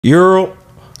You're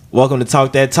welcome to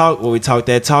Talk That Talk, where we talk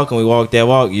that talk and we walk that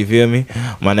walk. You feel me?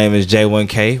 My name is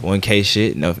J1K, 1K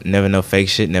shit. No, never no fake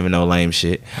shit, never no lame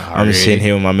shit. I'm just sitting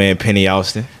here with my man Penny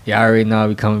Austin. Y'all already know I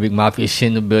be coming big mafia shit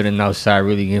in the building outside,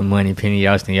 really getting money. Penny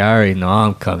Austin, y'all already know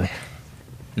I'm coming.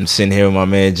 I'm sitting here with my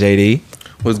man JD.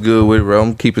 What's good with it, bro?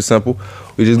 I'm keep it simple.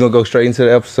 We just gonna go straight into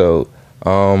the episode.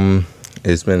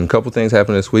 It's been a couple things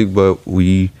happening this week, but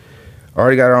we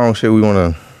already got our own shit we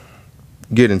wanna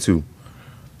get into.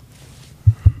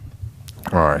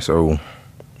 All right, so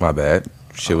my bad.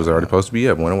 Shit was already supposed to be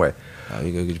up, went away. Oh,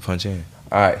 you go get your punch in.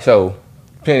 All right, so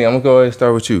Penny, I'm gonna go ahead and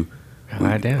start with you.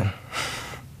 Right down.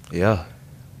 Yeah.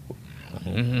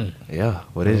 Yeah.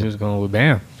 What is it? Who's going with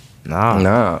Bam?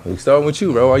 Nah, we starting with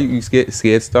you, bro. Why you scared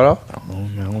to start off? I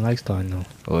don't like starting though.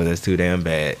 Oh, that's too damn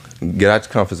bad. Get out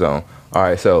your comfort zone. All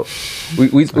right, so we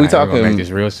All right, we're talking. gonna make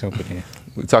this real simple then.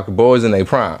 We talking boys in their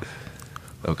prime.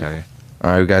 Okay.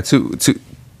 All right, we got two.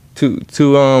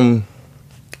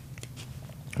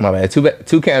 My bad.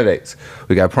 Two candidates.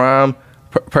 We got prime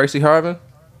Percy Harvin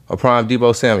or prime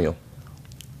Deebo Samuel.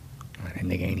 That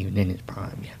nigga ain't even in his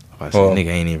prime yet. I said, nigga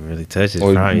ain't even really touched his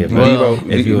Or prime yet. Well,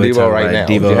 But if you were Deebo talking right about now,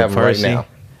 Deebo would you have him right Percy, now?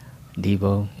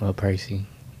 Deebo or Percy,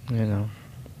 you know,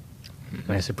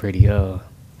 that's a pretty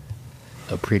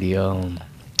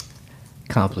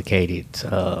complicated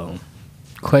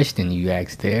question you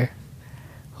asked there.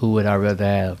 Who would I rather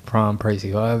have, prime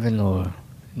Percy Harvin or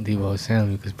Deebo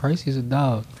Samuel? Because Percy's a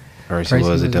dog. Percy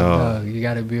was a dog. You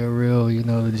got to be a real,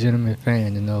 legitimate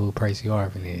fan to know who Percy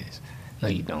Harvin is. No,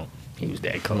 you don't. He was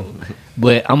that cold.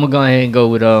 But I'm gonna go ahead and go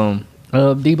with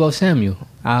Deebo Samuel.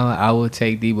 I would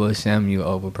take Deebo Samuel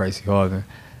over Percy Harvin.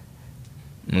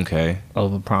 Okay.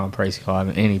 Over prime Percy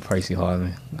Harvin, any Percy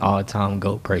Harvin, all time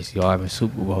GOAT Percy Harvin,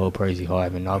 Super Bowl Percy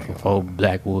Harvin, off of old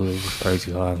Blackwoods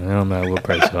Percy Harvin. It don't matter what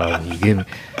Percy Harvin, you get me?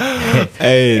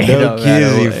 Hey, no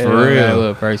kizzy for real.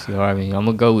 What Percy Harvin, I'm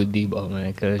gonna go with Deebo,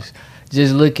 man, because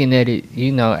just looking at it,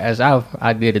 as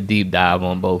I did a deep dive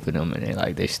on both of them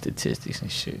and their statistics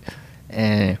and shit.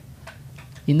 And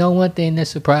one thing that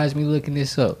surprised me looking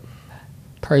this up.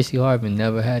 Percy Harvin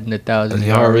never had an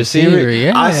 1,000-yard receiver.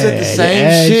 Yeah, I said the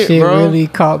same shit, bro. Really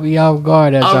caught me off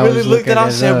guard. As I really looked at it. I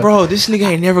said, bro, this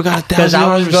nigga ain't never got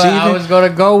 1,000-yard receiver. I was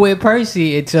gonna go with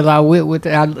Percy until I went with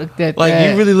it. I looked at that.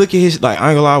 You really look at his I ain't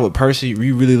gonna lie with Percy.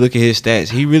 You really look at his stats.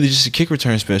 He really just a kick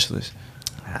return specialist.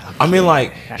 I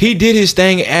mean, he did his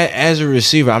thing as a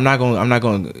receiver. I'm not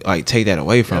gonna take that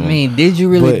away from him. I mean, did you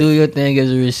really do your thing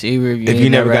as a receiver if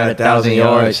you never got 1,000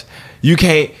 yards? You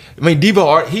can't. I mean,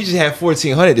 Deebo, he just had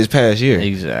 1,400 this past year.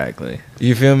 Exactly.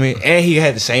 You feel me? And he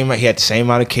had the same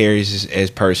amount of carries as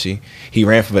Percy. He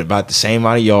ran for about the same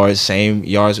amount of yards, same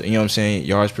yards. You know what I'm saying?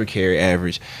 Yards per carry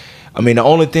average. I mean, the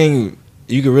only thing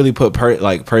you could really put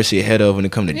Percy ahead of when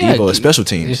it comes to Deebo is special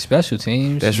teams. It's special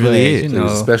teams. That's really it.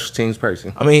 It's special teams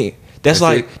Percy. I mean, that's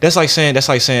like saying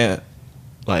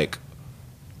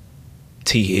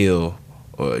T. Hill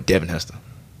or Devin Hester.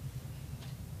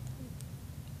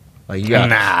 You got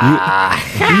no,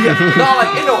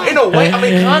 in a way. I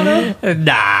mean, kinda.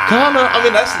 I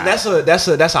mean, that's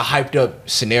a hyped up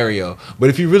scenario. But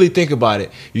if you really think about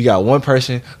it, you got one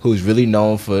person who's really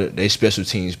known for their special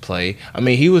teams play. I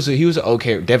mean, he was an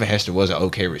okay. Devin Hester was an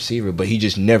okay receiver, but he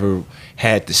just never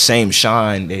had the same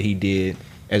shine that he did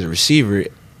as a receiver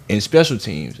in special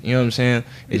teams. You know what I'm saying?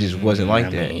 It just wasn't like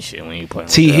that. Shit, when you play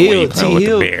T. Hill, with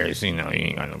the Bears, you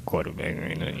ain't got no quarterback.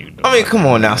 I mean, come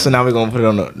on now. So now we're gonna put it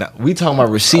on the. We talking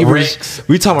about receivers.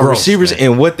 We talking about receivers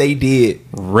and what they did.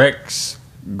 Rex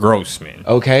Grossman.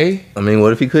 Okay. I mean,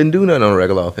 what if he couldn't do nothing on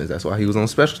regular offense? That's why he was on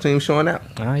special teams showing out.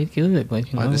 He could, but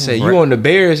I just say you on the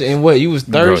Bears and what? You was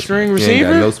third string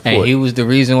receiver. No support. Hey, he was the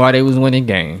reason why they was winning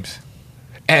games.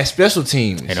 At special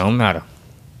teams. It don't matter.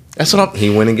 That's what he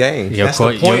winning games. That's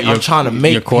the point I'm trying to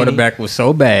make. Your quarterback was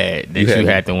so bad that you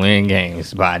had to win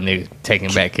games by niggas taking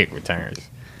back kick returns.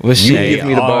 Well, you give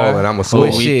me the ball and I'm a score.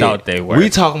 We thought they were. We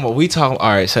talking. All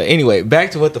right. So anyway,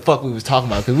 back to what the fuck we was talking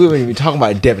about, because we weren't even talking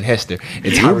about Devin Hester.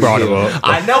 You brought him up.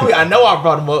 I know I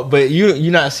brought him up, but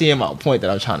you're not seeing my point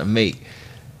that I'm trying to make.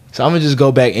 So I'm gonna just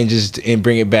go back and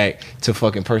bring it back to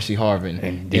fucking Percy Harvin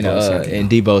and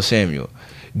Deebo Samuel.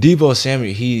 Deebo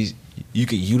Samuel, you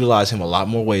could utilize him a lot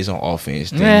more ways on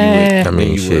offense than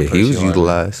you would. He was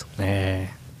utilized. I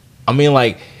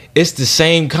mean, it's the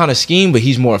same kind of scheme, but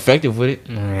he's more effective with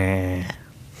it.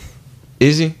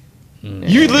 Is he?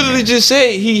 You literally just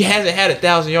said he hasn't had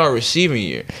 1,000-yard receiving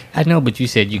year. I know, but you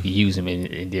said you could use him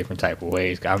in different type of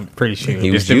ways. I'm pretty sure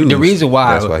he was used. The reason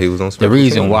why that's why he was on special the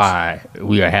reason teams. why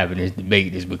we are having this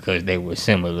debate is because they were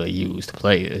similar used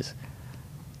players.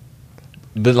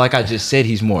 But like I just said,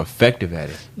 he's more effective at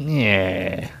it.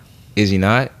 Yeah. Is he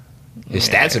not? His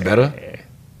stats are better.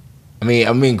 I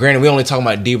mean, granted, we only talking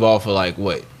about D-ball for like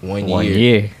what 1 year. 1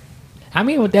 year. I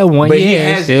mean, with that 1 But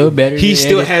year, it's still better. He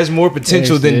still has more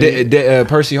potential than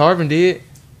Percy Harvin did.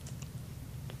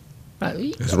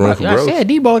 There's room for growth. I said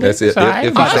Debo. That's it. So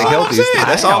If he stay healthy,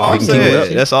 That's all I'm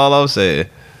saying. That's all I'm saying.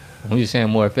 I'm just saying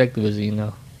more effective as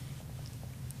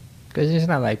because it's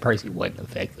not like Percy wasn't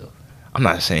effective. I'm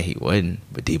not saying he wasn't,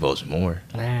 but Debo's more.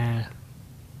 Nah.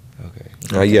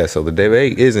 Okay. Yeah. So the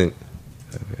debate isn't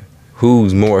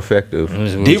who's more effective.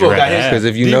 Debo got his. Because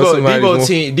if you know somebody, Debo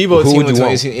team went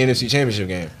to the NFC Championship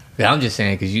game. Yeah, I'm just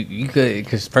saying because you could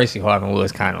because Percy Harvin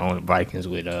was kind of on the Vikings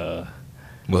with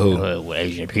with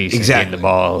Adrian Peterson getting the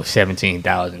ball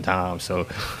 17,000 times. So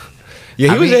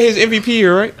yeah, he was at his MVP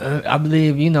year, right? I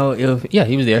believe he was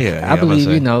there. Yeah, I believe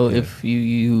if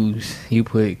you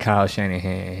put Kyle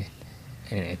Shanahan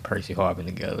and Percy Harvin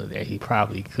together, that he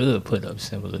probably could put up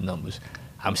similar numbers.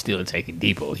 I'm still taking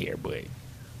Debo here, but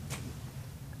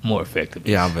more effective.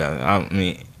 Yeah, I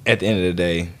mean, at the end of the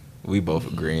day, we both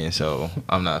agreeing, so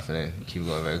I'm not finna keep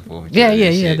going back and forth. Yeah.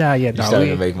 You're starting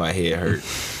to make my head hurt.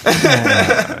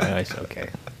 No, it's okay.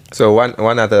 So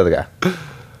why not the other guy?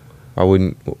 Why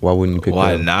wouldn't you pick?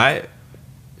 Why him? not?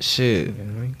 Shit,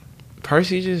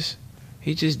 Percy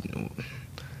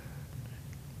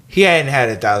he hadn't had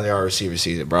a 1,000-yard receiver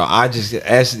season, bro. That's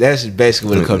basically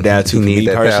what it comes down to. He for need me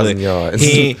that personally. 1,000 yards.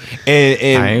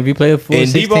 I ain't be playing full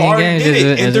 16 Debo already games did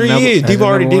it in 3 years. Debo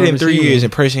already did it in 3 receiver. years,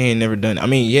 and Percy ain't never done it. I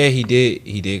mean, yeah, he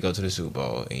did go to the Super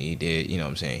Bowl, and he did. You know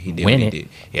what I'm saying? He did Win what it. he did.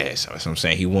 Yeah, so that's what I'm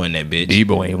saying. He won that bitch.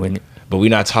 Debo ain't winning. But we're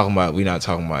not talking about.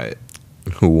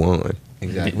 Who won?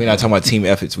 Exactly. We're not talking about team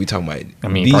efforts. We talking about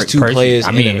These these two players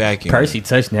in a vacuum. Percy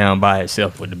touchdown by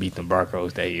itself would have beat the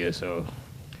Broncos that year, so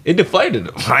It deflated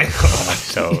him.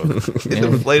 so It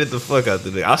deflated the fuck out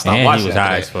of the. I stopped and watching he was after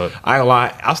high that. as fuck. I ain't gonna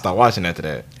lie. I stopped watching after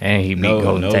that. And he beat No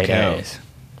Golden Tate cap. ass.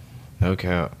 No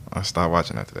cap. I stopped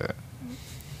watching after that.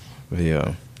 But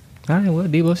yeah. All right, well,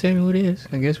 Debo said me what it is.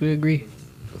 I guess we agree.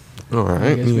 All I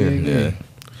right. guess we agree. Yeah.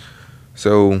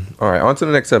 So, all right, on to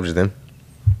the next subject then.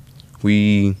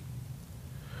 We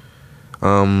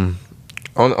on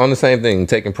the same thing,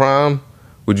 taking Prime.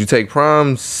 Would you take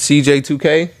Prime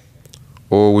CJ2K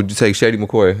or would you take Shady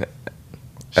McCoy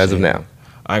as of now?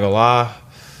 I ain't gonna lie.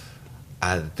 I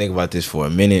had to think about this for a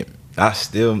minute. I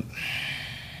ain't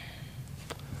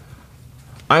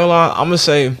gonna lie. I'm gonna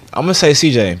say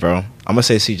CJ, bro. I'm gonna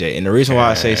say CJ, and the reason why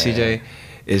I say CJ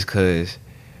is because,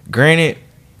 granted,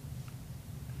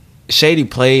 Shady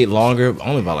played longer,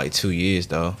 only about like 2 years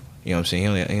though. You know what I'm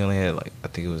saying? He only had like, I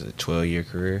think it was a 12-year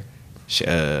career.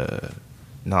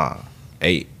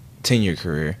 10-year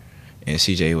career, and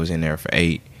CJ was in there for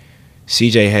 8.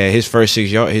 CJ had his first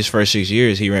 6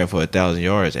 years he ran for 1,000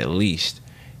 yards at least,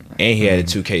 and he had a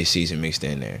 2K season mixed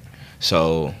in there.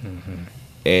 So,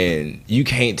 and you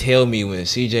can't tell me when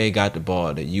CJ got the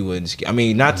ball that you wasn't scared. I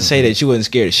mean, not to say that you wasn't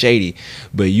scared of Shady,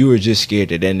 but you were just scared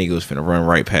that nigga was finna run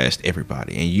right past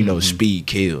everybody, and you know speed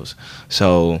kills.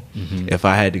 So, if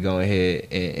I had to go ahead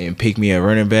and pick me a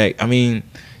running back, I mean,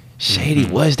 Shady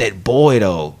was that boy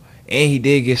though, and he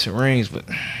did get some rings, but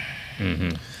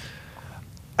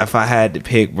if I had to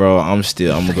pick, bro, I'm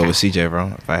gonna go with CJ,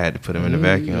 bro. If I had to put him in the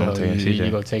vacuum, I'm taking CJ.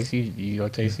 You gonna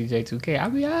take CJ 2K? I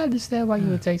mean, I understand why you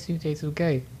would take CJ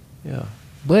 2K. Yeah.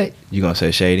 But You gonna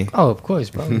say Shady? oh, of course,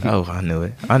 bro. Oh, I knew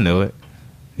it.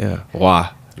 Yeah.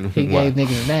 Why? He gave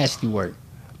niggas nasty work.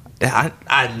 I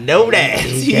know that.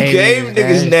 He gave gave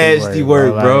niggas nasty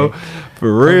work, bro. like,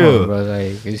 For real. on, bro.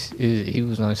 Like he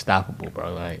was unstoppable,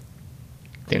 bro. Like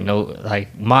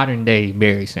modern day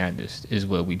Barry Sanders is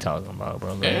what we talking about,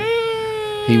 bro. Like,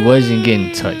 he wasn't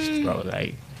getting touched, bro.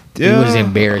 Like he was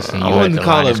embarrassing. I wouldn't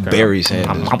call him Barry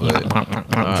Sanders,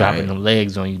 dropping them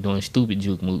legs on you, doing stupid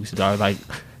juke moves. Dog. Like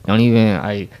don't even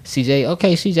CJ.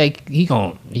 Okay, CJ, he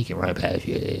can run past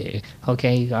you.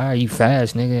 Okay, all right, you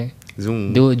fast, nigga.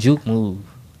 Zoom. Do a juke move.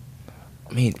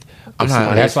 I mean, I'm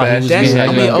not. That's why he was.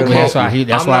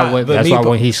 That's why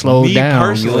when he slowed down.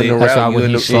 Personally, that's why when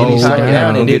he slowed down,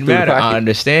 down. it didn't matter. I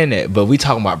understand that, but we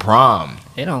talking about Prime.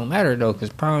 It don't matter though, cause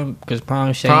Prime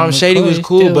Shady was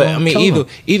cool, but I mean,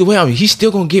 either way, I mean, he's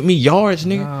still gonna get me yards,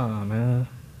 nigga. Nah, man.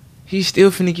 He's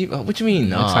still finna get. What you mean?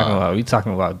 Nah. We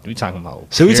talking about. So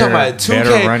we talking about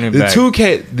 2K. The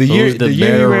 2K. The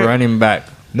year running back.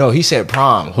 No, he said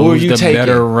Prime. Who are you taking?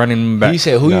 Better running back? He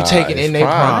said who you taking in their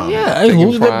Prime? Yeah,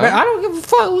 who's the better? I don't give a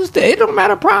fuck. Who's the? It don't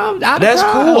matter Prime. That's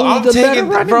cool. I'm taking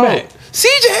bro. Back?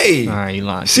 CJ. All right, you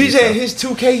lying. CJ, his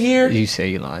 2K year. You say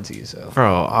you lying to yourself, bro.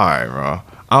 All right, bro.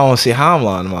 I don't see how I'm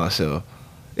lying to myself.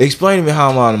 Explain to me how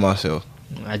I'm lying to myself.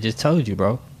 I just told you,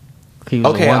 bro. He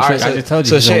was Okay, a one all trick. right, I just told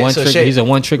you. so He's a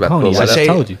one trick pony. I just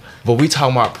told you. But we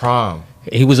talking about prime.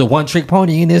 He was a one trick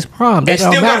pony in his prime. That And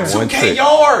don't still got matter. 2K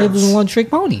yards. He was a one trick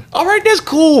pony. All right, that's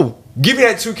cool. Give me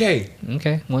that 2K.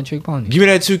 Okay, one trick pony. Give me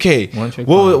that 2K. One trick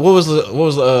What pony.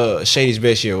 was Shady's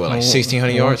best year? What, like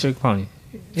 1,600 yards? One trick pony.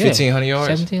 1,500 yards?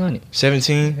 1,700.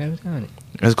 17? 1,700.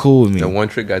 That's cool with me. The one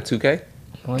trick got 2K.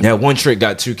 That one trick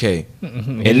got 2K.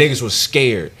 And niggas was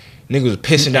scared. Niggas was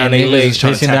pissing down And their niggas legs was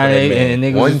trying to pissing tackle down that their- man. and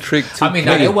niggas One was- trick, I mean, 2K.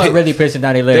 no, it wasn't really pissing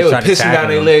down their legs. They was trying to pissing tackle down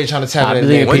their him. legs trying to tackle I that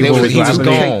believe man. people He was I gone.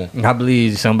 believe, I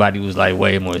believe somebody was like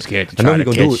way more scared to I know try he to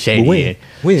gonna do catch it, Shady. but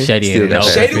when? Shady Still in the got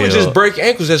that. open Shady would field. just break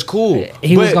ankles. That's cool.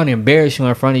 He was But gonna embarrass you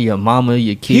in front of your mama,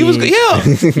 your kids. He was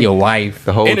yeah. your wife.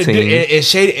 The whole and, team. and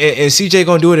Shady and CJ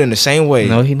gonna do it in the same way.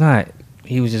 No, he not.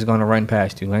 He was just gonna run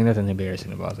past you. Ain't nothing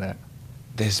embarrassing about that.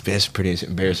 That's pretty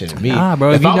embarrassing to me. Nah, bro,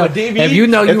 If if you I'm know- a DB, if you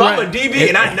know if you I'm run- a DB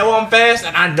and I know I'm fast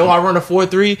and I know I run a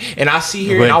 4.3 and I see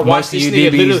here and I But watch most of this you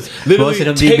nigga DBs, literally most of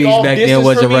them take DBs off back then distance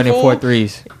wasn't from me, running fool.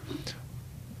 4.3s.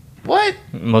 What?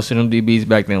 Most of them DBs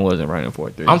back then wasn't running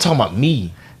 4.3s. I'm talking about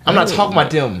me. I'm not talking about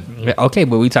them. Okay,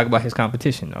 but we talk about his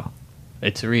competition though.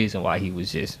 It's the reason why he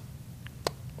was just.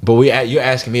 But you're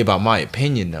asking me about my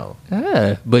opinion though.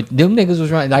 Yeah, but them niggas was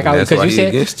running like And I that's because why you he said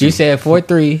against you you. said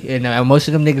 4.3 and most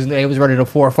of them niggas they was running a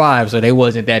 4.5, so they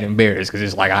wasn't that embarrassed because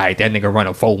it's like, all right, that nigga run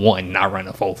a 4.1 and I run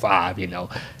a 4.5. You know,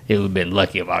 it would have been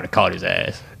lucky if I would have caught his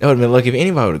ass. That would have been lucky if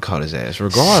anybody would have caught his ass,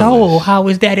 regardless. So how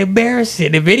is that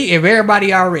embarrassing? If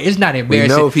everybody already, it's not We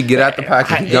embarrassing. know if he get out the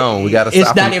pocket, he gone. We gotta It's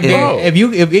stop not him. embarrassing. If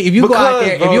you go out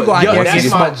there, if you go out there, that's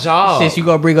and my smoke- job. Since you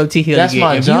gonna bring up T Hill That's again,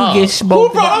 my if job. you get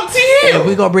smoked, Who brought up T Hill? If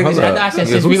we gonna bring Hold up. I said Yeah,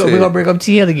 since who we said gonna it? bring up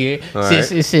T Hill again, All since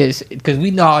right. it says because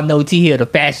we all know T Hill the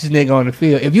fastest nigga on the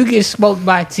field. If you get smoked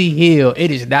by T Hill,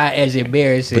 it is not as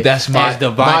embarrassing. But that's my as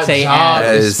Devontae job.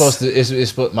 Adams. Is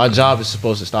supposed to. My job is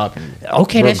supposed to stop you.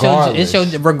 Okay, that's your, it's your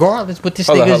Regardless. regardless. But this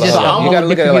Hold up, nigga's hold up, just hold up. a You gotta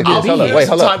look at it like whole this. Hold up, different wait,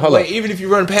 Some hold up, type of hold way. up. Even if you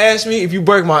run past me, if you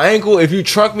break my ankle, if you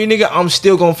truck me, nigga, I'm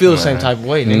still gonna feel the same type of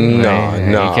way, nigga.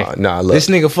 Nah. Look, This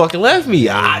nigga fucking left me.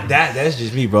 That's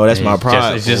just me, bro. That's my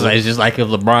pride. It's just like if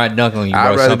LeBron dunk on you, bro. I'd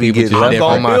rather Some be people getting just up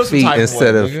different. on my Feel some feet type of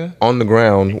instead way, of nigga. on the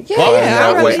ground. Yeah, falling yeah,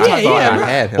 that I'd way. rather- I thought yeah, I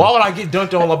had him. Why would I get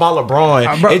dunked on about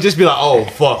LeBron? Bro. And just be like, oh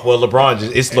fuck, well it's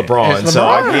LeBron. It's So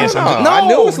I LeBron. guess I'm just, I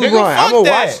knew it was nigga, LeBron. fuck I'm gonna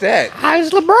that. watch that. How's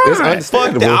It's LeBron? Fuck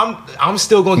understandable. that. I'm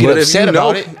still gonna get But if upset you know-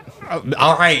 about it.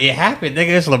 All right, it happened,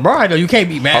 nigga. It's LeBron, though. You can't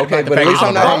be mad Okay, about the but at fact least that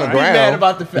I'm not on the Be ground. mad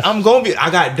about the. I'm gonna be. I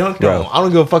got dunked Bro. on. I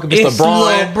don't give a fuck if it's It's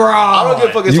LeBron. LeBron. I don't give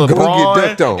a fuck if it's You LeBron. gonna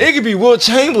get dunked on. It could be Will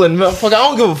Chamberlain, motherfucker. I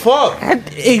don't give a fuck.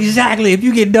 Exactly. If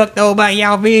you get dunked on by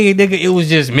Yao Ming, nigga, it was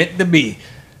just meant to be.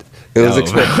 It was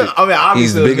expected. I mean, obviously,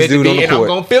 He's the it's meant biggest to dude be, on the and I'm court.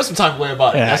 gonna feel some type of way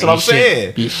about it. That's what You I'm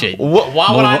saying. You should.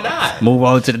 Why would I not? Move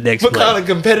on to the next What play. kind of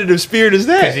competitive spirit is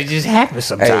Because that? it just happens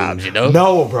sometimes, you know?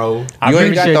 No, bro. I'm You ain't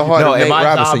pretty got sure- the heart No, of and Nate my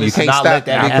job Robinson. You is to can't not stop let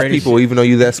that biggest happen. people, even though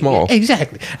you that small.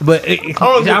 Exactly, but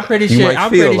I'm pretty You sure. might I'm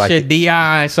feel pretty like sure it.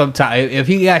 Dion sometimes if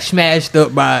he got smashed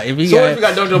up by if he So got if you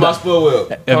got dunked on by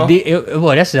Spillwell,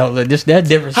 well that's that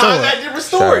different how's story. that different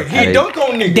story? Shout out. He dunked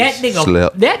on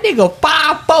niggas. That nigga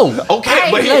 5'4". Okay, I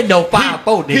ain't but let no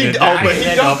 5'4" he nigga. but he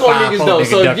dunked on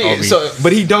niggas though.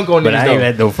 But he dunked on But niggas I though. ain't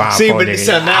let no 5'4" See, but nigga.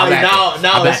 so now I'm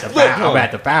it's about flipped. I'm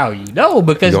about to foul you. No,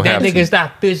 because You don't that have to. nigga's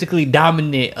not physically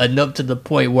dominant enough to the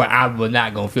point where I'm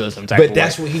not gonna feel some type But of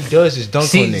that's way. what he does is dunk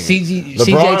on niggas.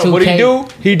 CJ2K, What he do?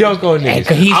 He dunk on niggas.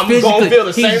 Cause he's I'm physically, gonna feel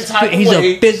the same type of he's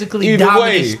way. a physically either dominant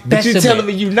way. But you specimen. telling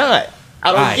me you not?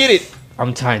 I don't Right. get it.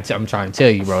 I'm trying to tell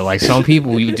you, bro. Like some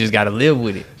people, you just gotta live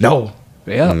with it. No,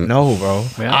 Yeah, no, bro.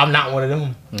 Yeah. I'm not one of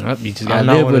them. Yep, you just I'm gotta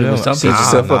not live one with of it. But them. some Set people.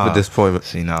 yourself up nah. for disappointment.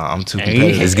 See, I'm too And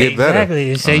competitive. Let's get better.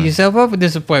 Exactly. Set yourself up for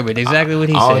disappointment. Exactly what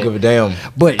he I don't said. give a damn.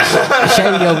 But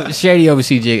Shady over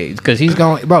CJ because he's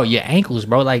going, bro. Your ankles,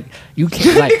 bro. Like you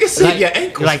can't, like, Nigga said like, your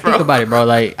ankles, like bro. think about it, bro.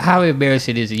 Like how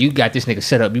embarrassing is it? You got this nigga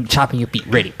set up. You chopping your feet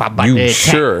ready. Pop, pop, You that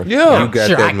sure? Yeah. You got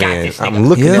Sure, I that got man. this nigga. I'm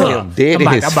looking Yeah. at him dead I'm in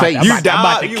about- his I'm about- face. I'm about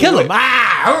died, to you kill would. him.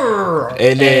 Ah,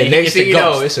 And then next it's thing a you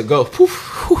know, ghost. it's a ghost.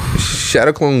 Poof.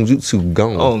 Shadow Clone Jutsu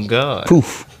gone. Oh God.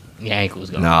 Poof. Your ankles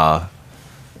go. Nah.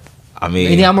 I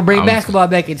mean, And then I'm gonna bring basketball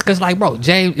back. It's because, like, bro,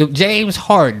 James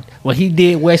Harden, when he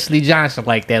did Wesley Johnson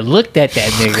like that, looked at that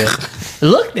nigga,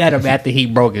 looked at him after he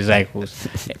broke his ankles.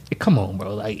 Come on,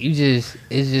 bro. Like, it's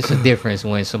just a difference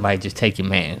when somebody just take your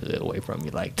manhood away from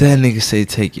you like that. That nigga say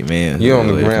take it, man. You on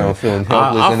the ground feeling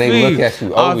helpless, and they look at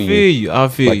you over you. I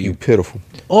feel like you. you pitiful.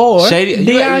 Or Shady-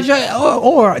 DeAndre,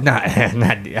 or not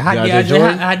DeAndre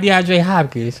Jordan? DeAndre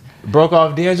Hopkins. Broke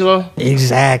off D'Angelo.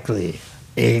 Exactly.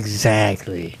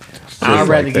 Exactly. I'd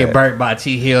rather get burnt by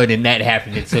T. Hill than that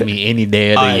happening to me any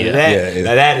day of the year.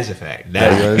 That is a fact.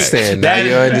 Now you understand. That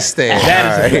is a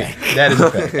fact. That is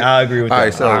a fact. I agree with that. All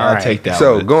right, so I'll take that.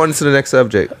 So going into the next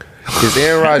subject, is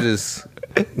Aaron Rodgers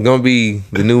gonna be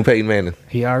the new Peyton Manning?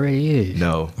 He already is.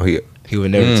 No. Oh, he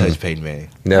would never touch Peyton Manning.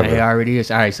 Never. He already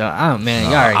is. All right, so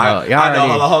man, y'all already know. I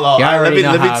know. Hold on. Let me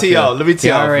tell y'all. Let me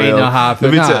tell y'all. You already know how I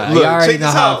feel. You already know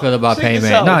how I feel about Peyton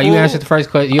Manning. No, you answered the first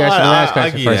question. You answered the last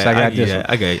question first. I got this one.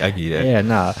 I get that. Yeah,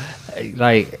 no.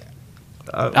 Like,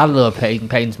 I love Peyton.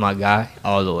 Peyton's my guy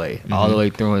all the way. All the way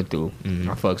through and through.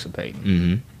 I fucks with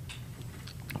Peyton.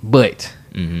 But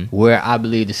where I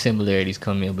believe the similarities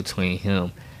come in between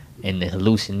him and the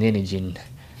hallucinogen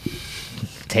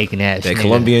taking ass that nigga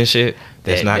Colombian shit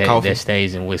that's not coffee that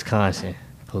stays in Wisconsin,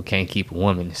 who can't keep a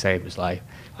woman to save his life.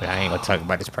 But I ain't gonna talk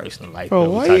about his personal life. Bro,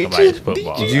 we're talking about his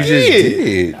football. You just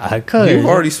did. I could. You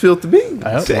already spilled the beans.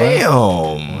 Damn.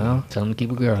 Well, tell him to keep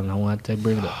a girl, and I want to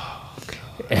bring it up.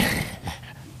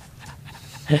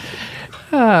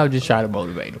 I'll just try to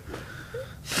motivate him.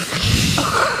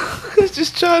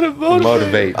 Just trying to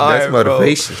motivate. That's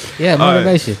motivation. Yeah,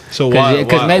 motivation. Right. So why?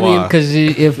 Because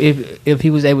if he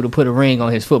was able to put a ring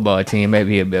on his football team,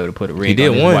 maybe he'd be able to put a ring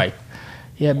on his wife.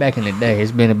 Yeah, back in the day,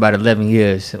 it's been about 11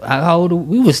 years. How old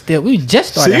we just started.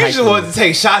 So you just want to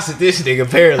take shots at this nigga?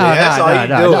 Apparently, that's all you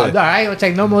doing. No, I ain't gonna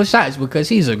take no more shots because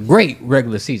he's a great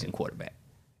regular season quarterback.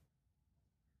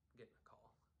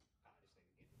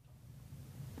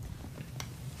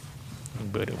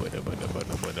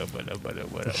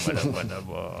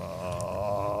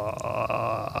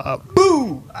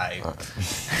 Boo!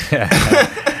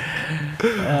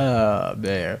 Oh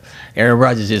man, Aaron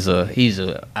Rodgers he's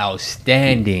a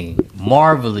outstanding,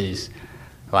 marvelous,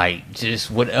 like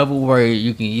just whatever word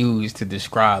you can use to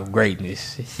describe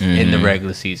greatness in the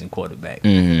regular season quarterback.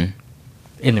 In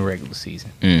the regular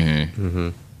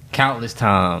season, countless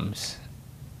times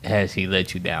has he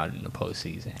let you down in the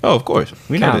postseason. Oh, of course,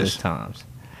 we know countless this. times.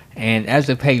 And as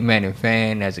a Peyton Manning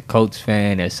fan, as a Colts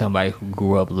fan, as somebody who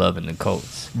grew up loving the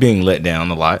Colts, being let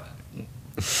down a lot.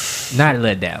 Not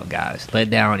let down, guys. Let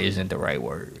down isn't the right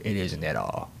word. It isn't at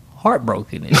all.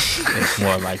 Heartbroken is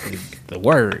more likely the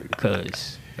word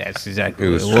because that's exactly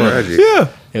what it was. Tragic. Yeah,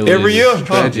 every year.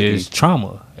 It was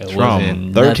trauma. It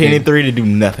wasn't 13-3 to do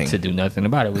nothing. To do nothing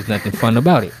about it. It was nothing fun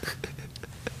about it.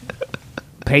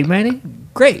 Peyton Manning,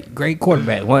 great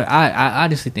quarterback. Well, I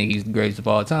honestly think he's the greatest of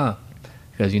all time.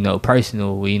 Because,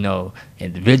 personal,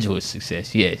 individual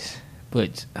success, yes.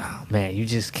 But, oh, man, you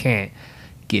just can't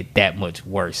get that much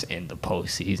worse in the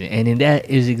postseason. And that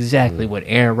is exactly what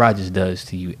Aaron Rodgers does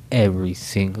to you every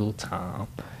single time.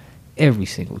 Every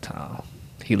single time.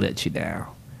 He lets you down.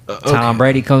 Okay. Tom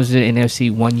Brady comes to the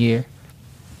NFC 1 year,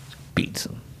 beats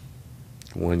him.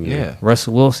 1 year. Yeah.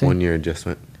 Russell Wilson. 1 year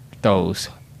adjustment. Throws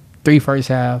 3 first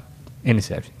half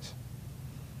interceptions.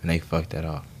 And they fucked that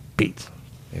off. Beats him.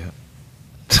 Yeah.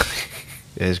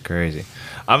 It's crazy.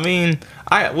 I mean,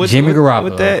 Jimmy Garoppolo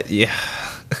with that, yeah,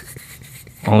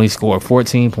 only scored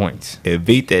 14 points. It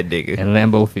beat that nigga in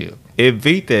Lambeau Field. It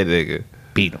beat that nigga.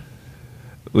 Beat him.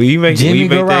 Will you make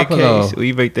that case? Will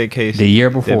you make that case? The year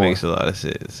before, that makes a lot of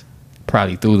sense.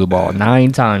 Probably threw the ball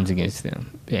 9 times against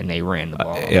them, and they ran the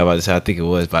ball. Yeah, I was about to say, I think it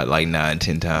was about like 9,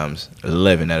 10 times,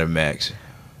 11 at a max.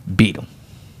 Beat them.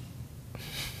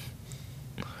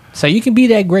 So you can be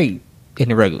that great in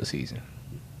the regular season.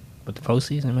 But the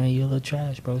postseason, man, you're a little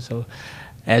trash, bro. So,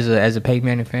 as a Peyton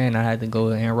Manning fan, I had to go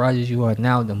with Aaron Rodgers. You are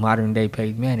now the modern day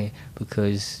Peyton Manning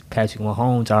because Patrick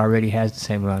Mahomes already has the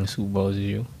same amount of Super Bowls as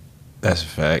you. That's a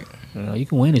fact. You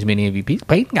can win as many MVPs.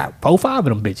 Peyton got 4, 5 of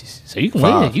them bitches, so you can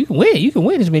win. You can win. You can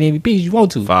win as many MVPs as you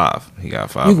want to. 5. He got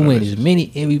 5. You can win as many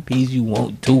MVPs you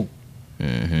want to.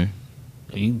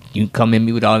 You come at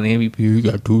me with all the MVPs. You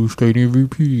got 2 straight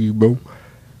MVPs, bro.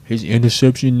 His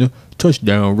interception to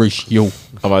touchdown ratio. I'm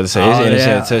about to say his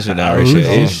interception touchdown ratio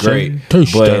is great.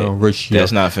 Touchdown ratio.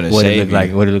 That's not finna save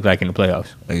you. What it look like in the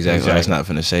playoffs. Exactly. That's not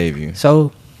finna save you.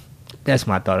 So that's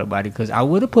my thought about it. Because I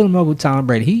would have put him up with Tom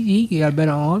Brady. He got a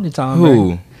better arm than Tom Brady.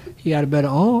 Who? He got a better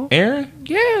arm. Aaron?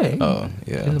 Yeah. Oh,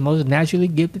 yeah. He's the most naturally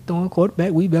gifted throwing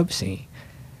quarterback we've ever seen.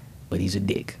 But he's a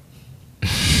dick.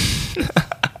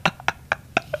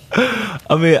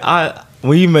 I mean,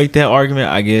 when you make that argument,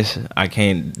 I guess I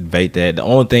can't debate that. The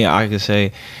only thing I can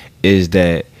say is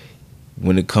that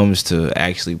when it comes to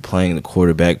actually playing the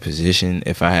quarterback position,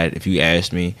 if you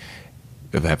asked me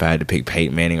if I had to pick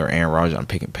Peyton Manning or Aaron Rodgers, I'm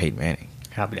picking Peyton Manning.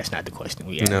 But that's not the question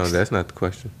we asked. No, that's not the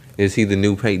question. Is he the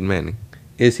new Peyton Manning?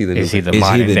 Is he a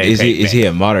modern day Peyton Manning? Is he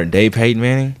a modern day Peyton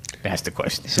Manning? That's the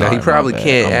question. Now, he Sorry, probably my bad.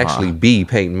 can't I'm actually high. be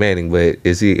Peyton Manning, but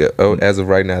is he, as of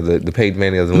right now, the Peyton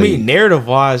Manning of the I league? mean, narrative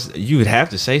wise, you would have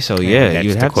to say so. Yeah, that's you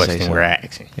would the have to say question so. we're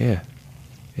asking. Yeah.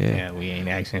 Yeah, we ain't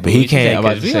asking. But who he you can't. say, I'm about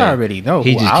 'cause to we say, already know.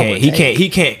 He who just I can't. would He take. can't. He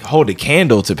can't hold a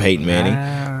candle to Peyton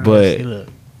Manning. But see, look,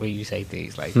 when you say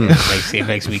things like that, it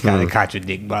makes me kind of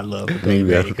contradict my love for Peyton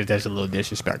Manning because that's a little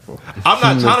disrespectful. I'm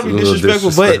not trying to be That's a little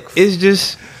disrespectful, but it's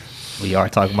just We are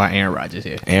talking about Aaron Rodgers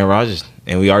here. Aaron Rodgers,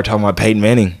 and we are talking about Peyton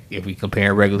Manning, If we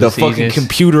compare regular the seasons, fucking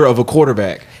computer of a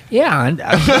quarterback. you're not The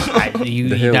hell talking.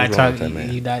 is wrong with that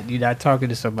man? You're not talking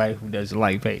to somebody who doesn't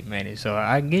like Peyton Manning. So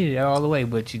I get it all the way,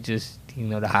 but you just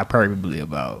the hyperbole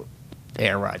about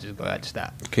Aaron Rodgers gonna have to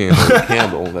stop. Can't hold a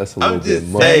candle. That's a little bit just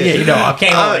much. saying. I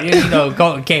can't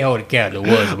hold. Can't hold a candle.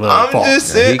 Was a little I'm false. just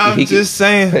saying. He- I'm he just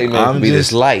saying. Peyton Manning I'm can be this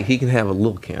just. light. He can have a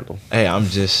little candle. Hey, I'm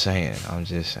just saying.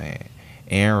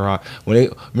 Aaron Rodgers. When they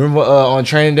remember on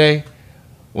training day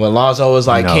when Lonzo was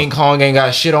like, No. King Kong ain't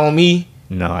got shit on me.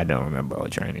 No, I don't remember on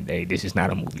training day. This is not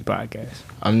a movie podcast.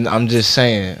 I'm just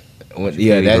saying. When,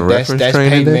 You can't even that's reference Peyton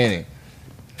Training Day? Manning.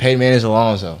 Peyton Manning's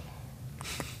Alonzo.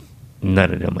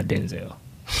 None of them are Denzel.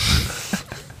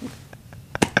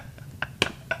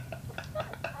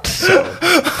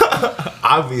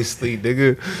 Obviously,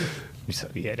 nigga. So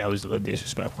yeah, that was a little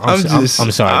disrespectful. I'm I'm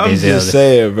sorry, I'm Denzel. just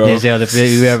saying, bro. Denzel, if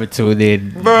you ever tuned in,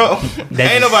 Bro,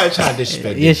 That- ain't nobody trying to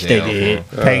disrespect yes, Denzel, they did.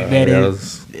 bro. Peyton that Manning,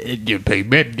 was- Peyton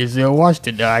Manning, Denzel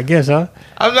Washington, I guess, huh?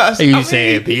 I'm not. You I mean,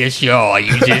 saying PSR?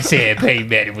 You just said Peyton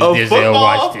Manning was Oh, Denzel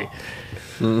football?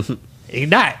 Washington. He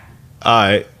not. all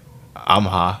right, I'm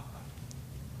high.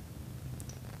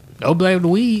 Don't blame the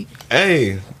weed.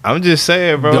 Hey, I'm just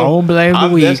saying, bro. Don't blame the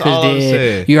weed That's all because I'm then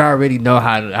saying. you already know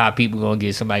how people gonna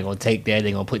get somebody gonna take that.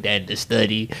 They gonna put that in the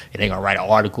study and they gonna write an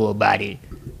article about it.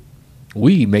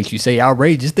 Weed makes you say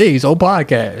outrageous things on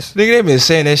podcasts. Nigga, they been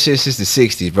saying that shit since the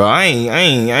 '60s, bro. I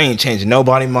ain't changing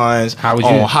nobody's minds How would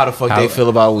on you- how the fuck how- they feel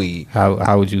about weed.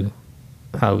 How would you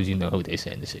know what they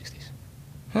said in the '60s?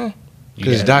 Huh? You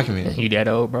 'Cause it's that- documented. You that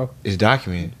old, bro? It's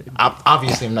documented.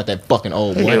 Obviously, I'm not that fucking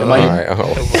old boy. Yeah, Am All I? right.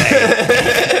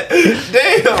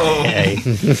 Damn. Hey,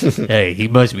 hey, he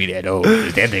must be that old.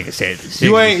 'Cause that nigga said the '60s.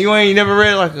 You ain't never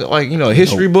read like a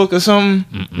history book or something.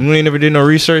 You ain't never did no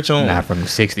research on. Not from the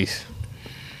 '60s.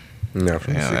 No,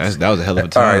 from Yeah, 60s. that was a hell of a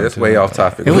time. All right, that's too. way off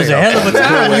topic. It was Way a off hell of a topic.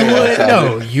 time. Way You off would topic.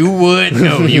 know. You would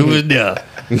know. You was there.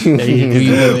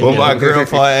 Well, my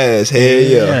grandpa ass, hell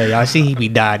yeah. Y'all see he be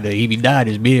dying. He be dyeing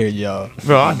his beard, y'all.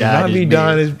 Bro, I He did dyed not his be beard.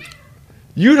 dying as.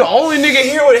 You the only nigga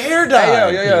here with hair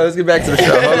dye. Hey, yo, let's get back to the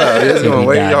show. Hold on. It's going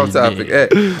way He off died topic. his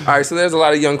Hey, all right, so there's a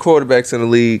lot of young quarterbacks in the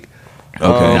league.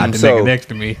 Okay. Not the so, nigga next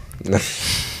to me.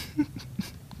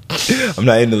 I'm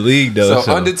not in the league though.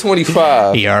 so under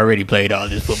 25. He already played all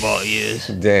his football years.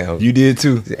 Damn. You did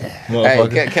too. Hey,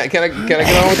 Motherfucker. can I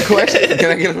get on with the question?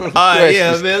 Can I get on with the All right, question?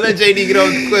 yeah, man. Let JD get on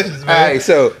with the questions, All man. right,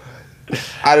 so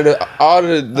out of all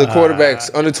the quarterbacks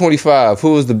under 25,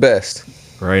 who is the best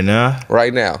Right now,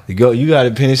 right now? you got to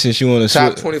opinion since you want to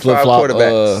Top 25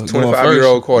 quarterbacks,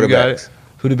 25-year-old quarterbacks.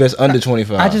 Who the best under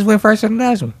 25? I just went first in the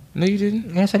last one. no, you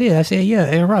didn't. Yes, I did. I said, yeah,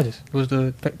 Aaron Rodgers was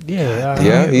the Yeah,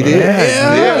 he did.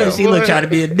 Yeah, Yeah. see, look, trying to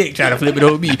be a dick, trying to flip it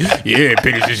over me. Yeah,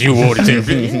 Penny, since you wanted to.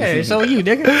 Yeah, so you,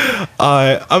 nigga. All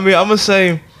right. I mean, I'm gonna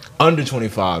say under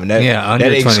 25, and that Yeah, under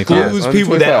that 25. excludes Under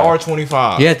people that 25. are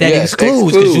 25. Yeah, that Yes,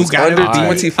 excludes because you excludes got under to be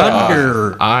 25.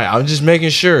 under. All right. I'm just making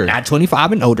sure. Not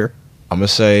 25 and older. I'm gonna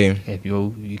say. If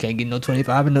you can't get no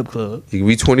 25 and up club. You can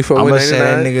be 24 I'm with gonna say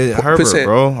that 99 nigga Herbert,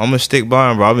 bro. I'm gonna stick by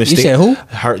him, bro. I've been You said who?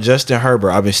 Justin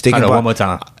Herbert. I've been sticking I know, by one more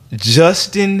time.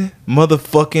 Justin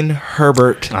motherfucking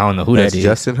Herbert. I don't know who That's that is.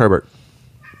 Justin Herbert.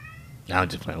 I'm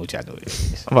just playing with y'all. Know what it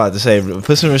is. I'm about to say,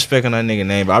 put some respect on that nigga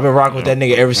name, bro. I've been rocking with that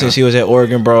nigga ever since he was at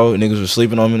Oregon, bro. Niggas was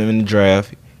sleeping on him in the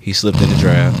draft. He slipped in the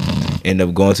draft, ended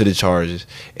up going to the Chargers,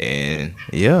 and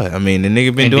yeah, I mean the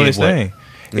nigga been And doing did his what? thing.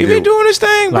 He did been doing his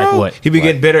thing, bro. Like what? He been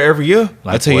getting better every year.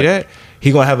 I Like tell what? you that.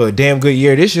 He gonna have a damn good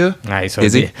year this year. All right, so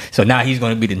Is he? So now he's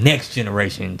going to be the next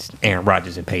generation's Aaron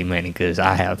Rodgers and Peyton Manning because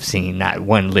I have seen not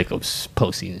one lick of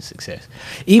postseason success,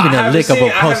 even I a haven't lick of a seen-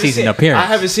 I haven't postseason seen- appearance. I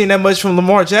haven't seen that much from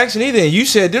Lamar Jackson either. And you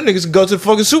said them niggas go to the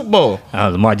fucking Super Bowl.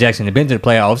 Lamar Jackson had been to the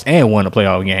playoffs and won a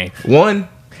playoff game. One.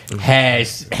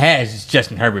 Has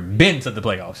Justin Herbert been to the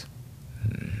playoffs?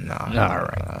 Nah. All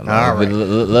right. All right.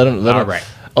 Let him. All right.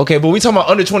 Okay, but we talking about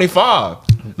under 25.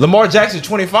 Lamar Jackson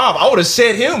 25. I would have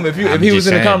said him if he I'm was just in the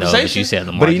saying, though, conversation. but you said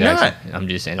Lamar but he Jackson. not. I'm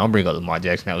just saying, don't bring up Lamar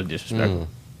Jackson. That was disrespectful.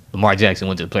 Lamar Jackson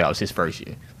went to the playoffs his first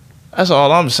year. That's all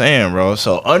I'm saying, bro.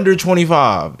 So under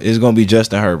 25 is gonna be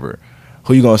Justin Herbert.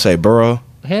 Who you gonna say, Burrow?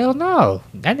 Hell no.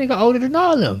 That nigga older than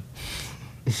all of them.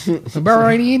 Burrow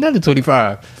ain't even under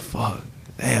 25. Fuck.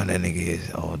 Damn, that nigga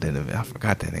is old. I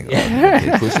forgot that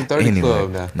nigga. Pushing 30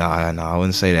 club now. Nah, I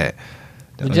wouldn't say that.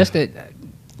 But just that.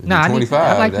 Nah, I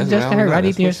like the Justin Herbert. I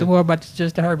need to hear some more about the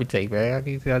Justin Herbert take, man. I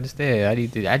need to understand.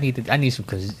 I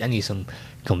need some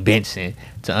convincing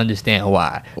to understand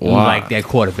why you like that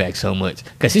quarterback so much.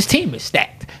 Because his team is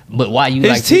stacked. But why you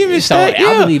his team is stacked?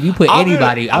 I believe you put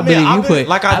anybody. I believe you put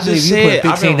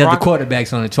 15 of the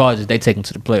quarterbacks on the Chargers. They take them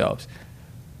to the playoffs.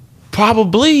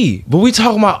 Probably, but we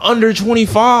talking about under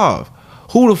 25.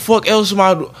 Who the fuck else am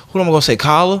I gonna say?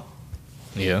 Kyler?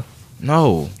 Yeah.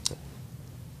 No.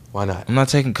 Why not? I'm not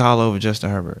taking Kyler over Justin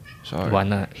Herbert. Sorry. Why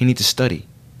not? He need to study.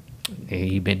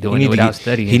 He been doing it without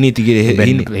studying. He need to get a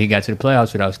hit. He got to the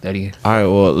playoffs without studying. All right,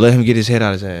 well, let him get his head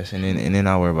out his ass, and then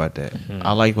I'll worry about that. Mm-hmm.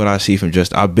 I like what I see from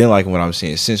Justin. I've been liking what I'm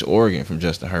seeing since Oregon from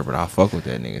Justin Herbert. I fuck with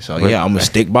that nigga. So yeah, I'm gonna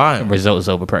stick by him. Results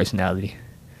over personality.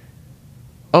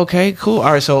 Okay, cool.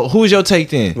 All right, so who's your take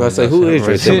then? I say, who is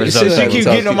your take? Since you keep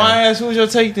getting on my ass, who's your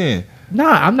take then? Nah,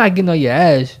 I'm not getting on your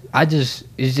ass.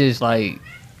 It's just like.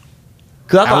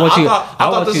 Cause I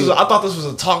thought this was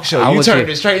a talk show. You turned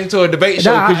it straight into a debate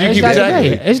show because you keep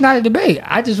attacking. It's not a debate.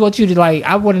 I just want you to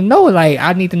I want to know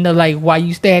I need to know why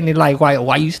you standing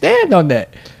why you stand on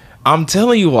that. I'm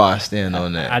telling you why I stand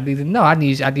on that. I need to know. I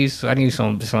need some.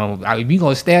 If you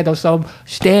gonna stand on something,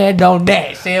 stand on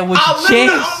that. Say it with your chest.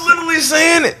 I'm literally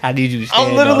saying it. I need you to stand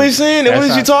I'm literally saying it. What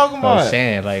is you talking about? I'm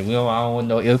saying I don't want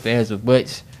no ifs, ands, or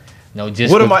buts. No,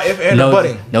 just what am I if and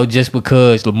butting? No, just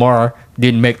because Lamar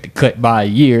didn't make the cut by a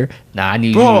year. Nah, I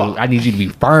need you to be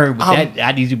firm with that.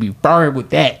 I need you to be firm with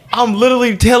that. I'm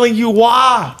literally telling you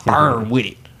why. Firm with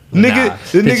it.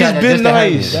 Nigga, the nigga's been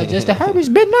nice. Justin Herbert's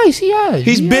been nice. He has.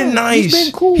 He's been nice. He's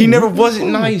been cool. He never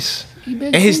wasn't nice.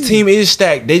 And his team is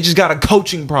stacked. They just got a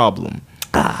coaching problem.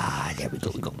 There we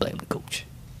go. We're gonna blame the coach.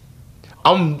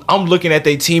 I'm looking at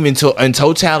their team in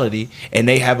totality, and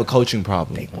they have a coaching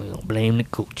problem. They gonna blame the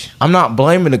coach. I'm not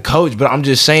blaming the coach, but I'm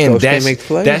just saying coach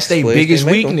that's their biggest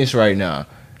weakness right now.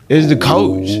 Is the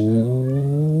coach.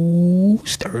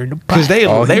 Stirring the pot. Because they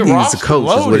roster the coach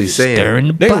loaded. Is what he's saying. Stirring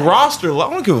the They pot. roster. I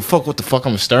don't give a fuck what the fuck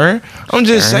I'm stirring. I'm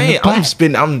just saying.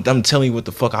 I'm telling you what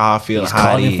the fuck how I feel. He's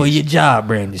calling for your job,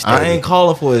 Brandon. I ain't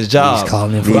calling for his job. He's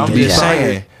calling for but your I'm just job.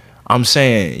 saying. I'm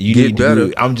saying you Get need to better.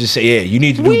 do. I'm just saying. Yeah, you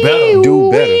need to do better.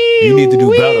 Do better. You need to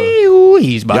do better.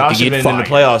 He's about Y'all to should get have been in fired.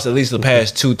 the playoffs at least the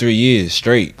past 2-3 years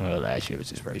straight. Well, last year was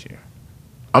his first year.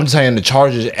 I'm saying the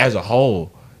Chargers as a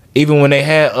whole. Even when they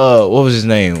had what was his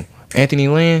name? Anthony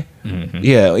Lynn? Mm-hmm.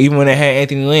 Yeah, even when they had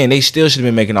Anthony Lynn, they still should have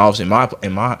been making offs.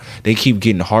 They keep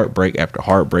getting heartbreak after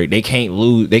heartbreak. They can't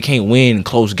lose. They can't win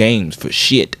close games for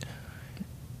shit.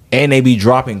 And they be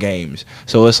dropping games.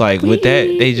 So it's like with that,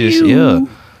 they just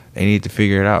they need to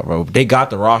figure it out, bro. They got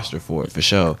the roster for it for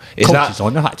sure. Coaches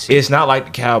on the hot seat. It's not like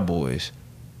the Cowboys.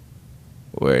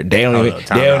 Where they don't even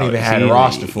have a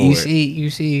roster for it. You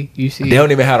see. They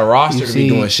don't even have a roster to be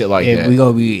doing shit like that.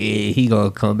 He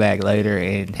gonna come back later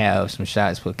and have some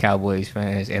shots for Cowboys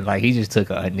fans, and he just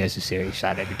took an unnecessary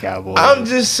shot at the Cowboys. I'm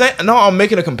just saying. No, I'm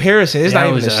making a comparison. It's not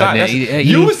even a shot.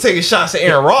 You was taking shots at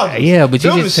Aaron Rodgers. Yeah, but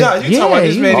you just shots. You talking about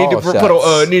this man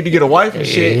need to get a wife and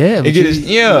shit.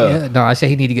 No, I said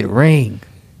he need to get a ring.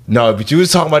 No, but you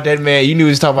was talking about that man. You knew he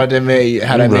was talking about that man.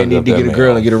 How that man need to get a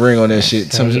girl and get a ring on that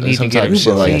shit. Some type of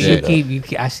shit like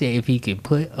that. I said if he can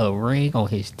put a ring on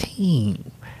his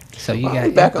team. So you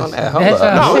got back on that. Hold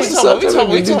up. No,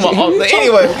 we talking about.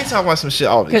 Anyway, we talking about some shit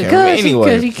off the camera.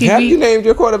 Anyway, have you named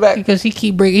your quarterback? Because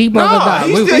he brought up.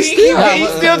 He's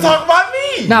still talking about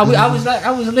me. No,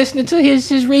 I was listening to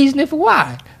his reasoning for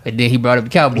why, and then he brought up the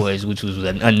Cowboys, which was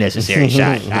an unnecessary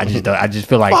shot. I just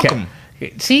feel like.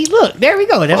 See, look, there we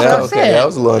go. That's what I'm saying. That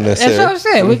was a little unnecessary. That's what I'm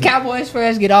saying. We Cowboys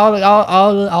fans get all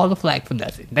the flack for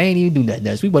nothing. They ain't even do nothing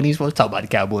else. We wasn't even supposed to talk about the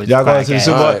Cowboys. Y'all going to the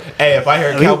Super Bowl? Hey, if I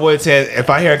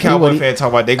hear a Cowboy fan talk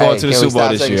about they going to the Super Bowl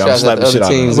this year, I'm slapping the shit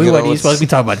out of them. We wasn't even supposed to be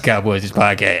talking about the Cowboys this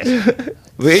podcast.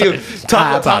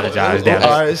 I apologize.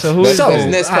 All right, so who is this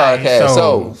next podcast?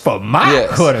 So for my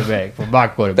quarterback,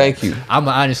 thank you. I'm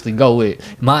gonna honestly go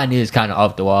with mine. Is kind of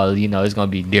off the wall. It's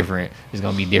gonna be different. It's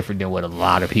gonna be different than what a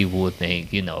lot of people would think.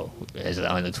 As an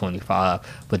under 25.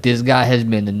 But this guy has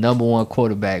been the number one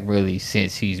quarterback really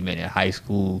since he's been in high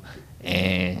school,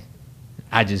 and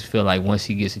I just feel like once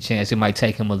he gets a chance, it might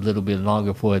take him a little bit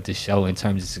longer for it to show in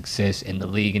terms of success in the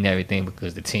league and everything,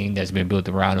 because the team that's been built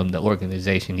around him, the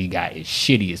organization he got is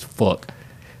shitty as fuck,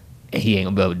 and he ain't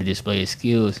gonna be able to display his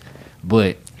skills.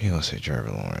 But he gonna say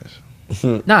Trevor Lawrence.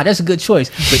 Nah, that's a good choice.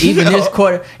 But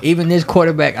even this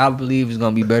quarterback, I believe, is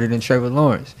gonna be better than Trevor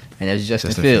Lawrence, and that's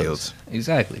Justin Fields.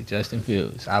 Exactly, Justin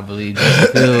Fields. I believe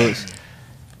Justin Fields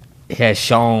has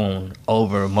shown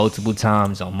over multiple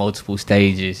times on multiple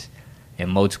stages in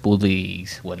multiple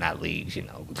leagues. Well, not leagues,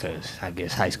 because I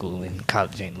guess high school and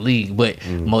college ain't the league, but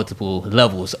multiple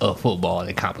levels of football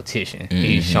and competition.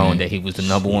 He's shown that he was the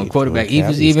number one quarterback. He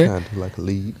was even kind of like a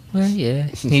league. Well, yeah,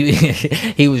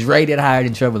 he was rated higher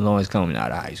than Trevor Lawrence coming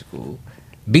out of high school.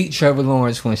 Beat Trevor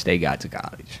Lawrence once they got to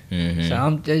college.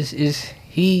 So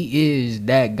he is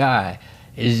that guy.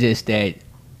 It's just that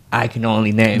I can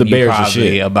only name The you Bears are probably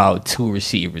shit. about 2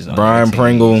 receivers on Brian that team.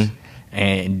 Pringle,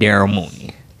 And Daryl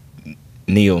Mooney.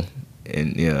 Neil,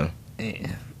 and Yeah.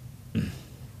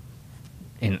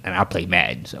 And I play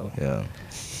Madden, so yeah.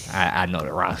 I know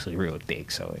the roster real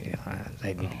thick. So yeah,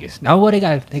 they need to get. Oh, well, they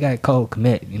got Cole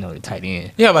Kmet, the tight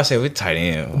end. Yeah, I'm about to say we're tight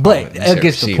end. But that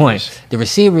gets the point. The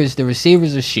receivers are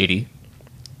shitty.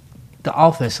 The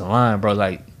offensive line, bro,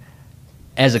 like,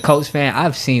 as a Colts fan,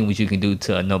 I've seen what you can do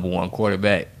to a number one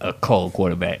quarterback, a cold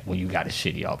quarterback, when you got a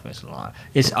shitty offensive line.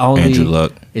 It's only Andrew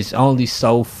Luck. It's only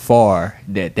so far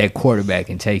that quarterback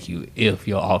can take you if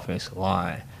your offensive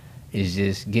line is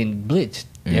just getting blitzed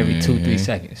every 2-3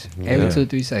 seconds. Every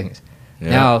 2-3 seconds. Yeah.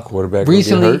 Now, Quarterback gonna get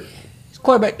recently, hurt?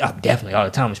 quarterback, definitely all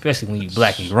the time, especially when you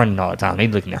black and you running all the time. They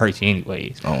looking to hurt you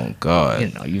anyways. Oh God.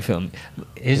 You feel me?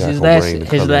 His Got last Brain to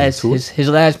come into it. his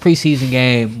last preseason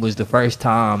game was the first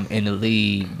time in the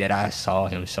league that I saw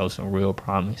him show some real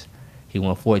promise. He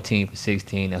went 14 for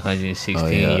 16,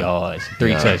 116 yards,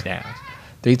 3 touchdowns.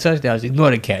 3 touchdowns.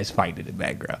 Ignore the cats fighting in the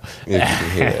background. Yeah, you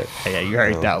can hear that. Yeah, you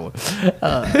heard that one.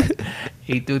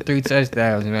 He threw 3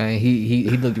 touchdowns, man. He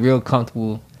looked real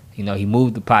comfortable. He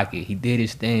moved the pocket. He did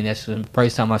his thing. That's the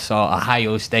first time I saw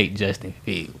Ohio State Justin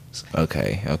Fields.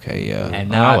 Okay, yeah. And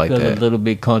now I like feel that. a little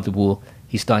bit comfortable.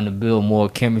 He's starting to build more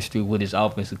chemistry with his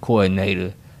offensive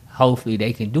coordinator. Hopefully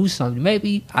they can do something.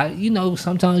 Maybe,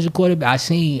 sometimes the quarterback, I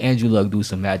seen Andrew Luck do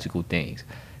some magical things.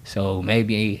 So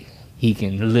maybe he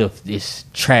can lift this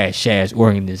trash-ass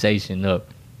organization up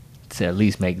to at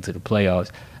least make it to the playoffs.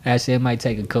 I said it might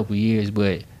take a couple years,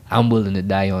 but I'm willing to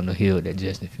die on the hill that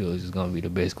Justin Fields is going to be the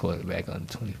best quarterback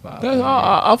under 25.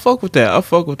 I fuck with that.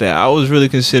 I was really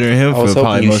considering him I was for hoping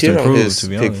probably you most shit on improved, his to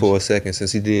be pick honest. for a second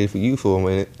since he did it for you for a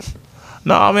minute.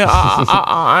 No, I mean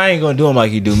I ain't gonna do him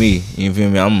like he do me. You feel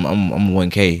me? I'm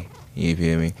 1K. You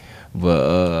feel me?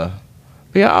 But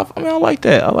yeah, I like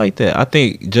that. I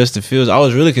think Justin Fields. I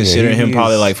was really considering him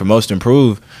probably like for most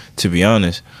improved, to be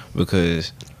honest,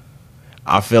 because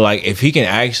I feel like if he can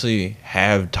actually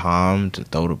have time to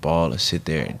throw the ball and sit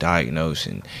there and diagnose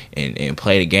and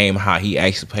play the game how he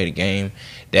actually played the game,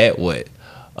 that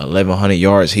 1,100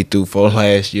 yards he threw for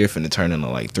last year finna turn into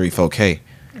like 3-4K.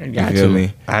 You feel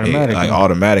me? Automatically. Like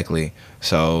automatically.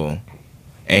 So,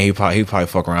 and he probably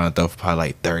fuck around and throw for probably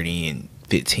like 30 and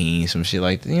 15, some shit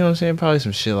like that. You know what I'm saying? Probably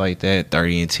some shit like that.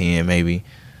 30 and 10 maybe.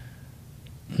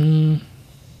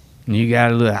 You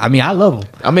gotta look. I mean, I love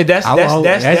him. I mean, that's on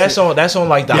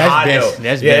like the high note.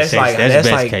 That's best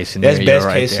case scenario. That's best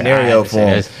case scenario for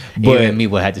him. But even me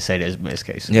would have to say that's best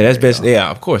case Yeah, scenario. that's best. Yeah,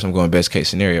 of course I'm going best case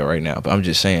scenario right now. But I'm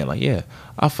just saying, like, yeah,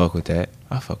 I fuck with that.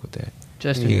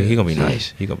 Justin, He gonna be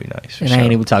nice. He gonna be nice. for and I sure.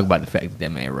 ain't even talk about the fact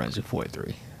that man runs a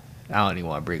 4.3. I don't even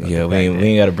want to bring up Yeah, the we fact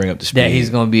ain't got to bring up the speed. that he's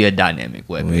going to be a dynamic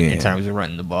weapon Yeah. in terms of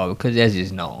running the ball, because that's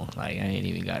just known. Like, I ain't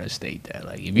even got to state that.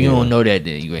 Like, if you don't know that,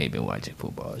 then you ain't been watching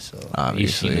football. So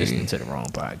Obviously. you listening to the wrong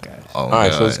podcast. Oh, All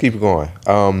right, so let's keep it going.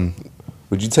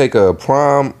 Would you take a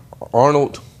prime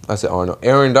Arnold? I said Arnold.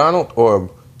 Aaron Donald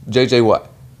or J.J. Watt?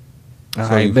 All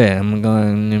right, bet. I'm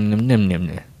going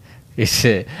to It's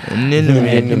Eat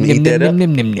that up?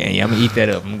 Yeah, I'm gonna eat that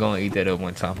up. I'm gonna eat that up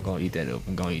one time. I'm gonna eat that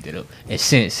up. And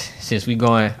since we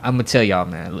going, I'm gonna tell y'all,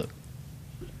 man. Look,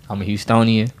 I'm a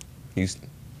Houstonian.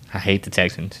 I hate the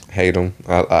Texans. Hate them.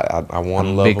 I want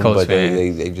to love big them, Colts but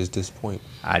fan. they just disappoint.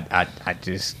 I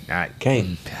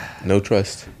Can't. No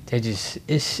trust. They just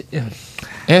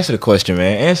Answer the question,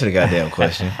 man. Answer the goddamn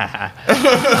question.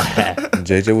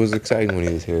 JJ was exciting when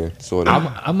he was here. Sort of.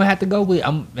 I'm gonna have to go with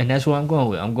and that's what I'm going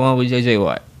with. I'm going with JJ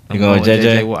Watt. You going with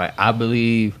JJ? Watt. I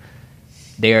believe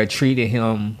they are treating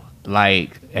him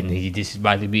like, and this is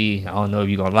about to be, I don't know if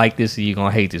you're gonna like this or you're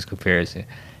gonna hate this comparison.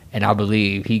 And I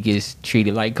believe he gets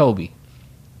treated like Kobe.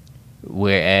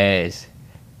 Whereas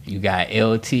you got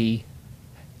LT,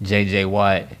 JJ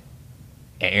Watt,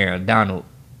 and Aaron Donald,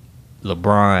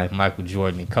 LeBron, Michael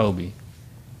Jordan, and Kobe.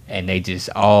 And they just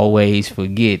always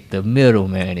forget the middle,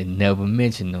 man, and never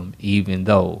mention them, even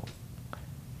though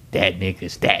that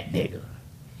nigga's that nigga.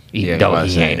 Even though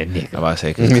he ain't a nigga. I'm about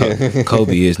to say, 'cause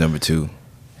Kobe is number 2.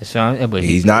 That's what I'm, but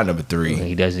He's not number 3.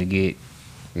 He doesn't get.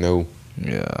 No.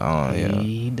 Yeah,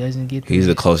 He doesn't get. He's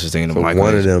the closest thing to So Michael.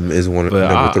 one of them is number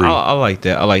 3. I like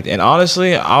that. And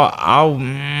honestly,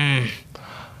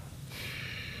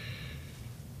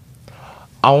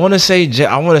 I want to say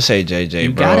JJ.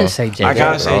 You bro. gotta say JJ. I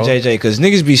gotta say JJ because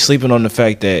niggas be sleeping on the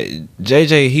fact that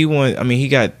JJ he won. I mean, he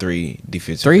got three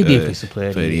defensive player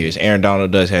of the years. Aaron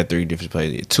Donald does have 3 defensive player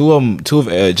of the year. Two of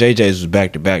JJ's was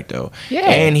back to back though. Yeah,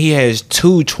 and he has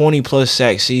 2 20+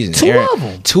 sack seasons.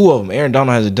 Two of them. Aaron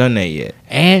Donald hasn't done that yet.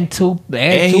 And two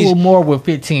or more with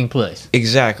 15+.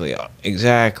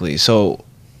 Exactly. So,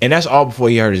 and that's all before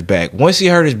he hurt his back. Once he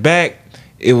hurt his back,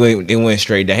 it went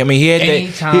straight down. I mean, he had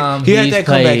that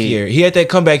comeback year. He had that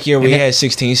comeback year where he had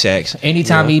 16 sacks.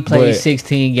 Anytime he plays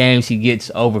 16 games, he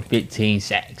gets over 15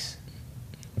 sacks.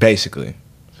 Basically.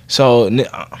 So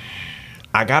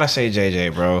I gotta say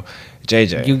JJ, bro.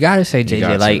 JJ. You gotta say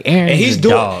JJ. Like Aaron is a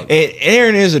dog. And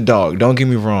Aaron is a dog. Don't get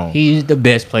me wrong. He's the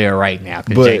best player right now.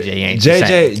 But JJ ain't.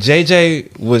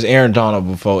 JJ was Aaron Donald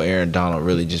before Aaron Donald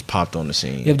really just popped on the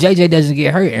scene. If JJ doesn't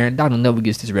get hurt, Aaron Donald never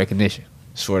gets this recognition.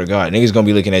 Swear to God, niggas gonna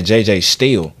be looking at JJ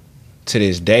still to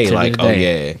this day, oh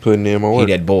yeah, putting in my work.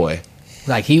 He that boy.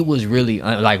 Like he was really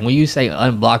like when you say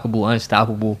unblockable,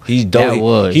 unstoppable. He's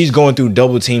going through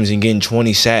double teams and getting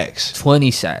 20 sacks. 20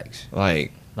 sacks.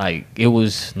 Like it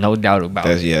was no doubt about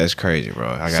it. Yeah, that's crazy, bro.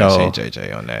 I gotta say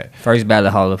JJ on that. First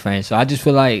ballot Hall of Fame. So I just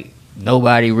feel like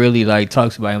nobody really like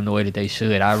talks about him the way that they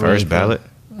should. First ballot.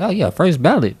 Oh yeah, first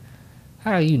ballot.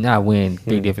 How are you not win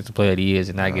 3 defensive player of the years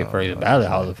and not get first ballot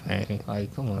Hall of Fame?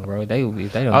 Like, come on, bro. If they don't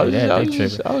do that, they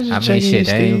tripping. I mean, shit,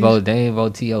 they ain't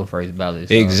vote T.O. first ballot.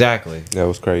 So. Exactly. That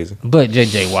was crazy. But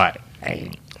J.J. Watt,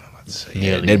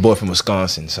 that boy from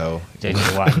Wisconsin, so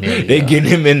J.J. Watt, they getting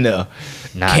him in there.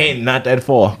 Not that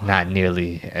far. Not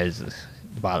nearly as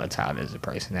volatile as a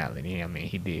personality. I mean,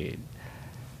 he did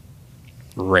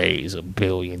raise $1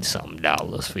 billion something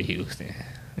for Houston.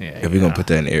 Yeah, we're gonna put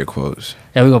that in air quotes.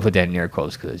 Yeah, we're gonna put that in air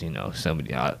quotes because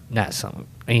somebody, not some.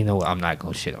 You know what? I'm not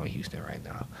gonna shit on Houston right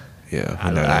now. Yeah,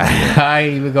 I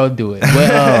ain't even gonna do it. But,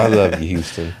 I love you,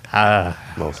 Houston.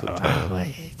 Most of the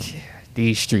time.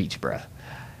 These streets, bro.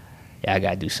 Yeah, I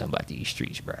gotta do something about these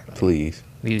streets, bro. Like, please.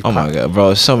 My God,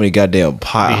 bro! So many goddamn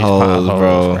potholes,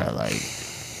 bro. Like,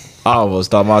 I almost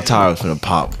thought my tire was gonna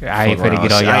pop. I ain't finna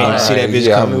get on y'all. I didn't see that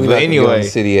bitch coming. But anyway,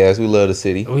 city ass. We love the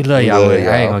city. We love y'all. I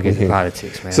ain't gonna get into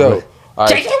politics, man. So,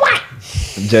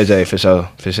 JJ for sure.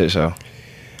 For sure.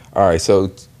 All right.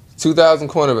 So, 2,000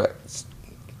 cornerbacks.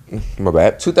 My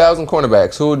bad. 2,000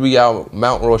 cornerbacks. Who would be our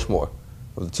Mount Rushmore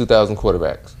of the 2,000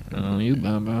 quarterbacks? You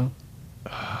bro.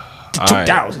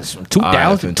 2000 from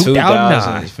 2000 to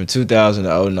 2009. From 2000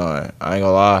 to 09. I ain't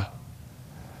gonna lie.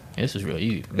 This is real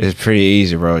easy. It's pretty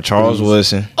easy, bro. Charles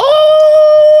Woodson.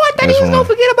 Oh, I thought he was gonna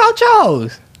forget about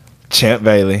Charles. Champ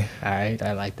Bailey. All right,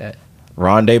 I like that.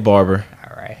 Rondé Barber.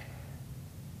 All right.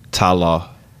 Ty Law.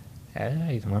 All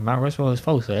right. Mount Rushmore is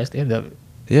 4, so that's the end of it.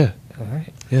 Yeah. All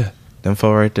right. Yeah. Them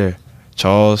 4 right there.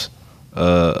 Charles.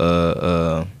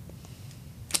 Fuck,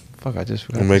 I just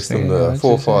forgot. What makes them the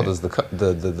forefathers,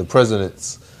 the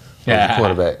presidents of the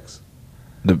cornerbacks.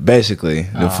 Basically,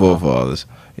 the forefathers.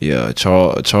 Yeah,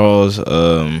 Charles.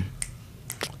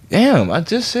 Damn, I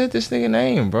just said this nigga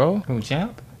name, bro. Who,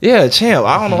 Champ? Yeah, Champ.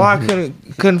 I don't know why I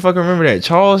couldn't fucking remember that.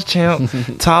 Charles Champ,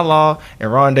 Ty Law,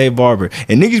 and Rondé Barber.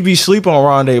 And niggas be sleeping on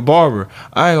Rondé Barber.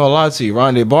 I ain't gonna lie to you.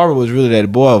 Rondé Barber was really that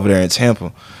boy over there in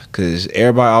Tampa. Because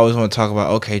everybody always want to talk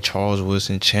about, okay, Charles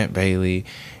Woodson, Champ Bailey,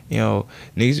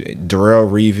 niggas, Darrell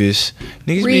Revis.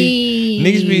 Niggas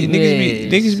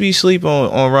be sleep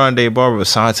on Rondé Barber with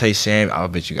Sante Sam. I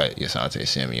bet you got your Sante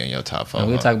Sammy on your top 4.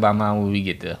 We'll talk about mine when we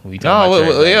get there. What's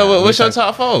your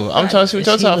top 4? I'm trying to see what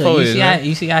your top 4 is.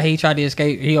 You see how he tried to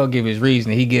escape? He gonna give his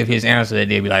reason. He give his answer, that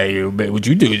they be like, "Hey, what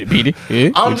you do, Peter?" Yeah?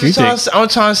 I'm trying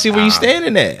to see where you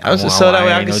standing at. So that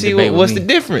way I can see what's the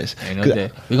difference.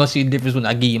 We're gonna see the difference when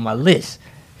I give you my list.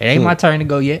 It ain't my turn to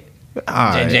go yet.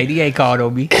 Right. JDA called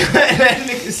on me. That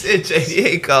nigga said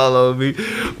JDA called on me.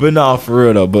 But nah, for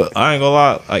real though. But I ain't gonna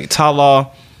lie. Like Ty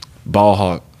Law, ball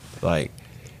hawk. Like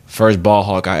first ball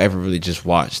hawk I ever really just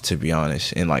watched, to be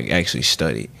honest, and like actually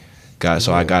studied.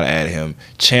 So I gotta add him.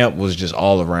 Champ was just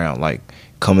all around. Like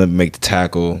coming up and make the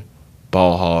tackle,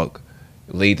 ball hawk,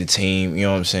 lead the team. You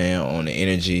know what I'm saying? On the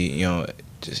energy.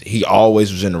 Just he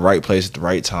always was in the right place at the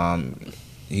right time.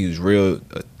 He was real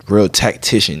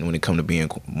tactician when it come to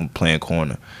playing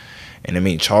corner. And I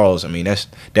mean Charles,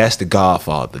 that's the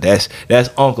Godfather. That's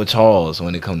Uncle Charles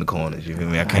when it come to corners. You feel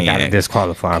me? I gotta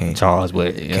disqualify from Charles,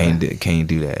 but can't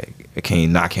do that. I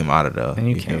can't knock him out of there. And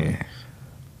you can.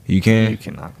 You can? You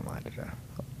can knock him out of there.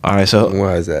 All right, so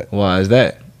why is that? Why is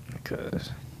that? Because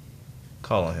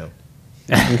call on him.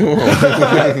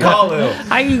 Call him.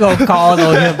 How you gonna call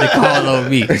on him to call on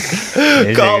me?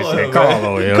 Call on him. Call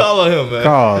on him. Call on him, man.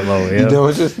 Call on him. You know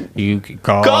what's just You can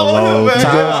call on him, on man. I'm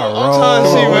trying to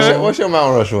see, man. what's your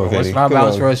Mount Rushmore? What's Kenny? my Come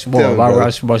Mount on. Rushmore? Tell me, My bro.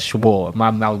 Rushmore.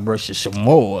 My Mount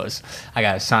Rushmore. I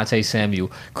got Asante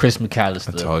Samuel, Chris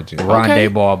McAllister, I told you.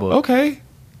 Rondé Barber, Okay.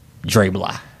 Dre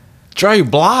Bly. Dre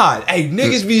Bly. Hey,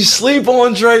 niggas be sleep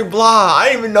on Dre Bly. I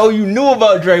didn't even know you knew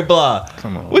about Dre Bly.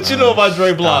 Come on. What you know about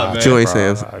Dre Bly, man? What you ain't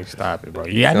saying? Stop it, bro.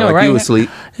 Yeah, I Sound know, like right? you asleep.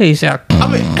 He said,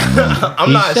 I mean,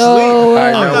 I'm not asleep. so-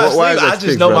 Alright, I'm now, not why is asleep. that I just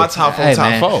pick, know bro? my top four, hey, top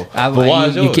man, four. I, But why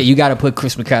is yours? you got to put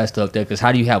Chris McAllister up there because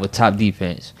how do you have a top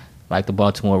defense like the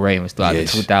Baltimore Ravens throughout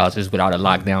Yes. the 2000s without a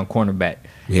lockdown cornerback?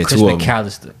 We had Chris two of 'em.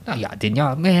 McAllister. No, y'all didn't.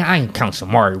 Y'all, man, I ain't count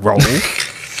Samari Roll.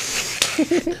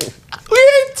 We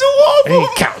had two I of them.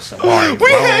 ain't count Samari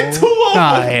We Roll. had two of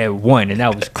Nah, I them. had one, and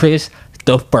that was Chris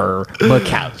the Fur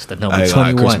McAllister, number I ain't gonna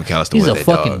lie, 21. Chris McAllister He's was a that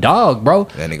fucking dog, bro.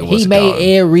 That nigga was He a made dog.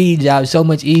 Ed Reed's job so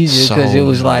much easier because So it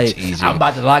was much like, easier. I'm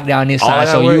about to lock down this All side,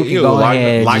 that so work, you can you go lock-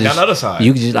 ahead. lock just- down the other side.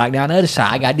 You can just lock down the other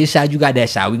side. I got this side, you got that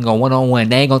side. We can go one-on-one.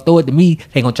 They ain't gonna throw it to me.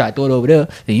 They gonna try to throw it over there.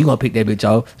 Then you gonna pick that bitch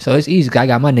off. So it's easy. 'Cause I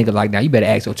got my nigga locked down. You better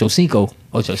ask Ocho Cinco.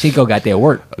 Ocho Cinco got that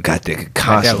work. Got that.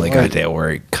 Constantly got that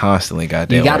work. Constantly got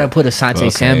that You gotta work. put Asante Okay.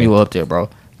 Samuel up there, bro.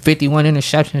 51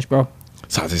 interceptions, bro.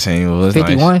 Asante Samuel was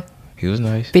 51? nice. He was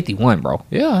nice. 51, bro.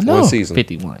 Yeah, I know. One season.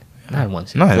 51. Not one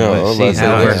season. Not No, I one was about to season. say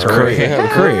That that. was career. Yeah.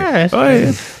 Career. Oh,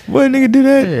 yeah. What nigga do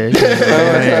that?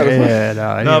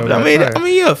 No, but I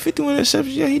mean, yeah, 51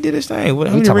 interceptions. Yeah, he did his thing. What?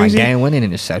 How We many talking rings? about He, game-winning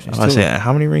interceptions, I too. said,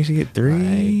 how many rings he get? 3.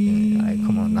 Alright,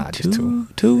 come on, nah, just two.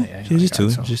 Two. Yeah, Yeah, just I got two.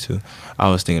 some. Just two. I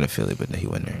was thinking of Philly, but no, he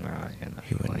wasn't there.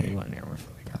 He wasn't there.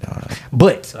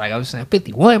 But, like I was saying,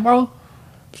 51, bro.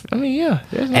 I mean, yeah.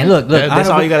 And look. That's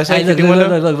all you gotta say. Hey, look, 51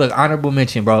 though? look. Honorable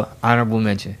mention, bro. Honorable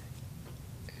mention.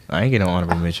 I ain't getting no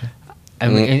honorable mention. I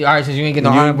mean, and, all right, since you ain't get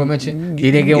no You- honorable mention, you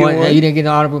didn't you get get one. one? You didn't get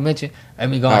no honorable mention. Let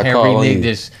me go I ahead and call on renege you.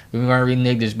 this. We're gonna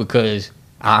renege this because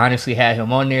I honestly had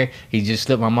him on there. He just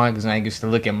slipped my mind because I ain't get to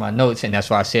look at my notes, and that's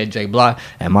why I said Jay Block.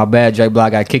 And my bad, Jay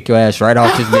Block. I kick your ass right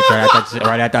off this bitch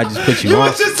right after I just put you You on.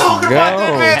 was just talking about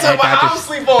that man. Talking about I was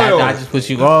sleep on After I him. just put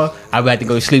you on, I'm about to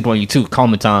go sleep on you too. Call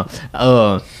me time.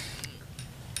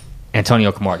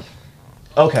 Antonio Cromartie.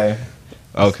 Okay.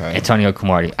 Antonio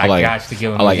Cromartie. I like- got to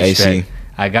give him I like his respect. AC.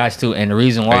 I got to, and the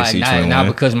reason why, AC not 21.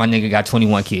 because my nigga got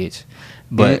 21 kids,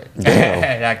 but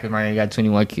Damn. not because my nigga got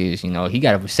 21 kids. You know, he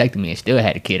got a vasectomy and still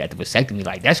had a kid after vasectomy.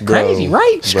 Like that's crazy, Bro.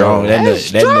 right? Strong. That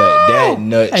That's nut. That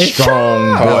nut. Hey,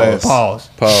 Strong. Pause.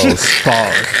 Boy. Pause.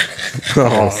 Pause.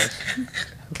 Pause.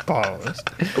 Pause.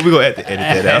 We gonna have to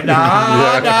edit that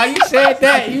out. Nah, you said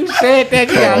that. You said that.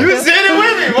 You said it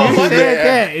with me, You motherfucker. said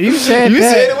that. You said You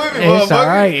that. said it with me, It's motherfucker. all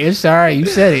right. It's all right. You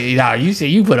said it. Nah, you said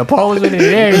you put a pose in it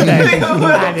and everything.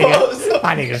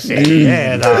 My nigga said,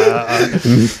 yeah,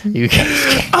 you can't.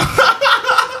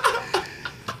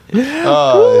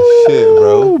 Oh shit,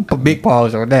 bro. Put big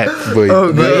pause on that. But,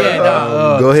 yeah,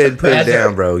 nah, go ahead and put it as a-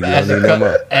 down, bro. You don't As need a, no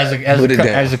more. Put it down.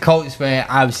 as a Colts fan,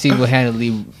 I've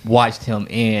single-handedly watched him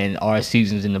in our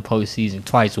seasons in the postseason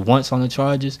twice. Once on the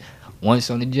Chargers, once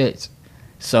on the Jets.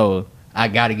 So I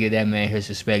got to give that man his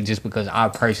respect just because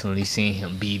I've personally seen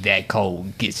him be that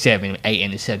cold, get 7,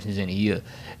 8 interceptions in a year.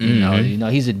 You know,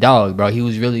 he's a dog, bro. He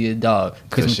was really a dog.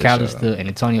 Chris Good shit, McAllister and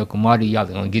Antonio Cromartie, y'all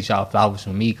gonna get y'all flowers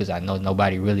from me because I know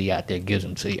nobody really out there gives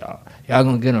them to y'all. Y'all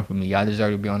gonna get them from me. Y'all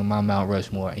deserve to be on my Mount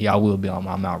Rushmore. Y'all will be on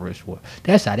my Mount Rushmore.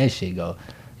 That's how that shit go.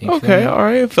 You feel Okay, me? all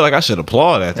right. I feel like I should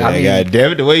applaud after I that. mean- God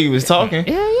damn it, the way you was talking.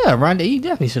 Yeah, Rondé, you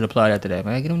definitely should apply after that,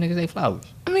 man. Get them niggas they flowers.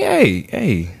 I mean,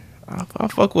 hey, I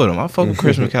fuck with him. I fuck with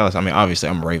Chris McAllister. I mean, obviously,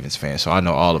 I'm a Ravens fan, so I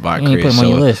know all about You ain't Chris. put him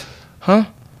on your so- list. Huh?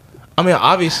 I mean,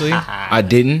 obviously, I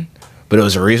didn't, but it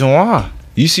was a reason why.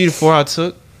 You see the 4 I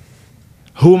took?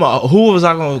 Who was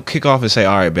I gonna kick off and say,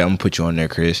 all right, man, I'm gonna put you on there,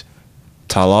 Chris?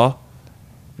 Tala?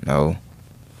 No.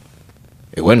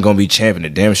 It wasn't gonna be Champion.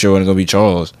 It damn sure wasn't gonna be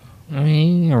Charles. I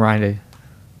mean, Rondé.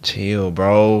 Chill,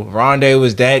 bro. Rondé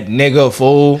was that nigga,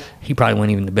 fool. He probably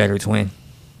wasn't even the better twin.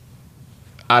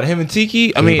 Out of him and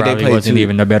Tiki, I He mean, they probably played wasn't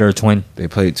even the better twin. They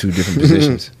played 2 different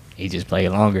positions. He just played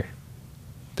longer.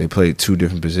 They played 2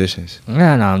 different positions. No,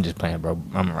 I'm just playing, bro.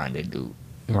 I'm a Rondé dude.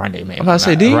 Rondé made I'm about to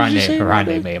say, didn't you just say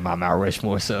Rondé Rondé? made my Mount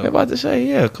Rushmore. I'm So about to say,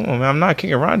 yeah, come on, man. I'm not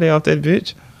kicking Rondé off that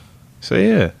bitch. So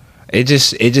yeah, it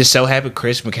just so happened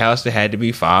Chris McAllister had to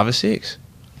be 5 or 6.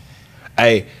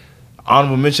 Hey,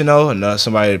 honorable mention though, another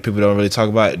somebody that people don't really talk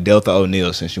about, Delta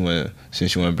O'Neal. Since you want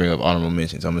to bring up honorable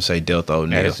mentions, I'm gonna say Delta that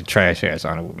O'Neal. is a trash ass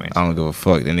honorable mention. I don't give a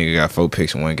fuck. That nigga got 4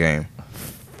 picks in 1 game.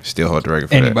 Still hold the record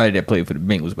for Anybody that played for the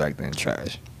Bengals back then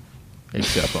trash,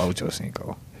 except for Ocho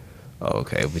Cinco. Oh,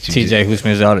 okay, but you TJ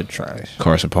Houshmandzadeh trash.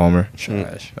 Carson Palmer.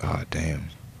 Trash. Oh damn.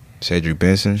 Cedric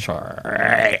Benson.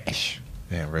 Trash.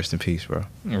 Man, rest in peace, bro.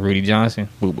 And Rudy Johnson.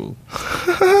 Boo boo.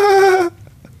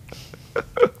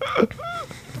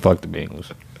 Fuck the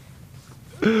Bengals.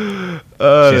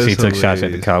 Since he took shots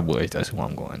at the Cowboys, that's who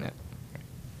I'm going at.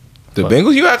 The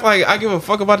Bengals? You act like I give a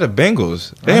fuck about the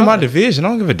Bengals. They in my division. I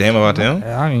don't give a damn about them.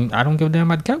 I mean, I don't give a damn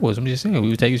about the Cowboys. I'm just saying we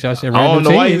were taking shots at I random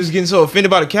don't know why you teams. was getting so offended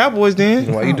by the Cowboys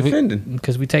then. Why you defending?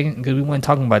 Because we weren't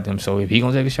talking about them. So if he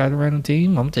gonna take a shot at a random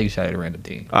team, I'm gonna take a shot at a random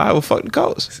team. All right, well, fuck the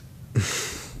Colts.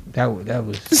 That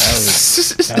was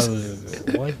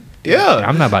what? Yeah.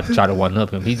 I'm not about to try to one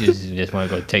up him. He just want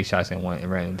to go take shots at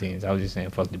random teams. I was just saying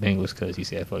fuck the Bengals because he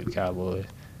said fuck the Cowboys.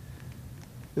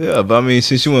 Yeah, but I mean,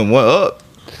 since you went one up,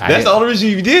 that's the only reason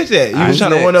you did that. You was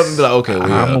trying to one up and be like, okay,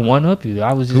 well, I'm a one up you.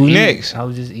 I was just who even. next? I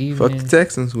was just even. Fuck the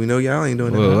Texans. We know y'all ain't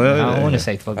doing that. I don't want to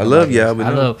say fuck. I love y'all, but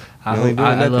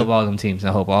I love all them teams. And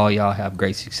I hope all y'all have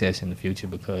great success in the future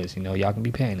because y'all can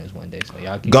be paying us one day. So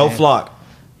y'all keep go saying, Flock.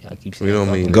 Y'all keep We saying don't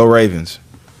fuck mean us. Go Ravens.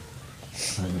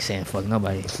 I ain't saying fuck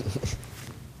nobody.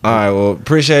 All right, well,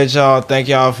 appreciate y'all. Thank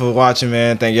y'all for watching,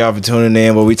 man. Thank y'all for tuning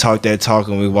in. Where we talk that talk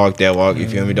and we walk that walk. You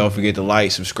feel me? Don't forget to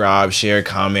like, subscribe, share,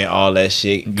 comment, all that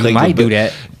shit. You might do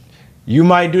that. You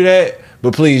might do that,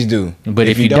 but please do. But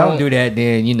if you don't do that,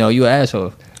 then you an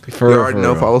asshole. For You real, already for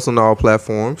know, real. follow us on all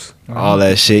platforms. All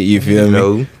that shit. You feel You me?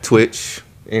 know, Twitch,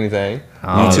 anything.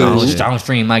 I YouTube. don't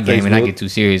stream my game and I Facebook. get too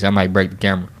serious. I might break the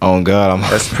camera. Oh God, I'm.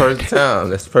 That's perfect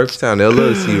time. That's perfect time. They'll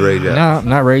love to see you raise out. No, I'm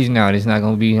not raising out. It's not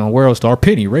gonna be on World Star.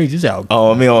 Penny raises out.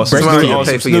 Oh, I mean on some Somebody Snoop, will on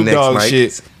pay some for your Snoop next Dogg mic.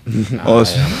 shit.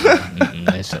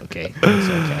 It's okay. It's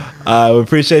okay. We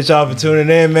appreciate y'all for tuning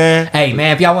in, man. Hey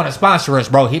man, if y'all want to sponsor us,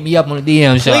 bro, hit me up on the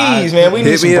DM. Please, man, we need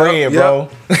Hit some me up, bread, yep. bro.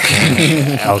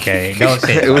 Okay, don't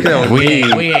say We don't we need-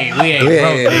 ain't we ain't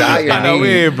broke. dying. I know we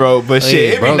ain't broke, but shit,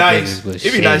 it'd be Broke nice. niggas, but It'd be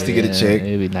shit, nice to get a check.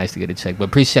 It'd be nice to get a check. But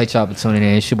appreciate y'all for tuning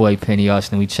in. It's your boy Penny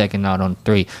Austin. We checking out on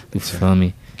 3. You feel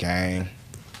me? Gang.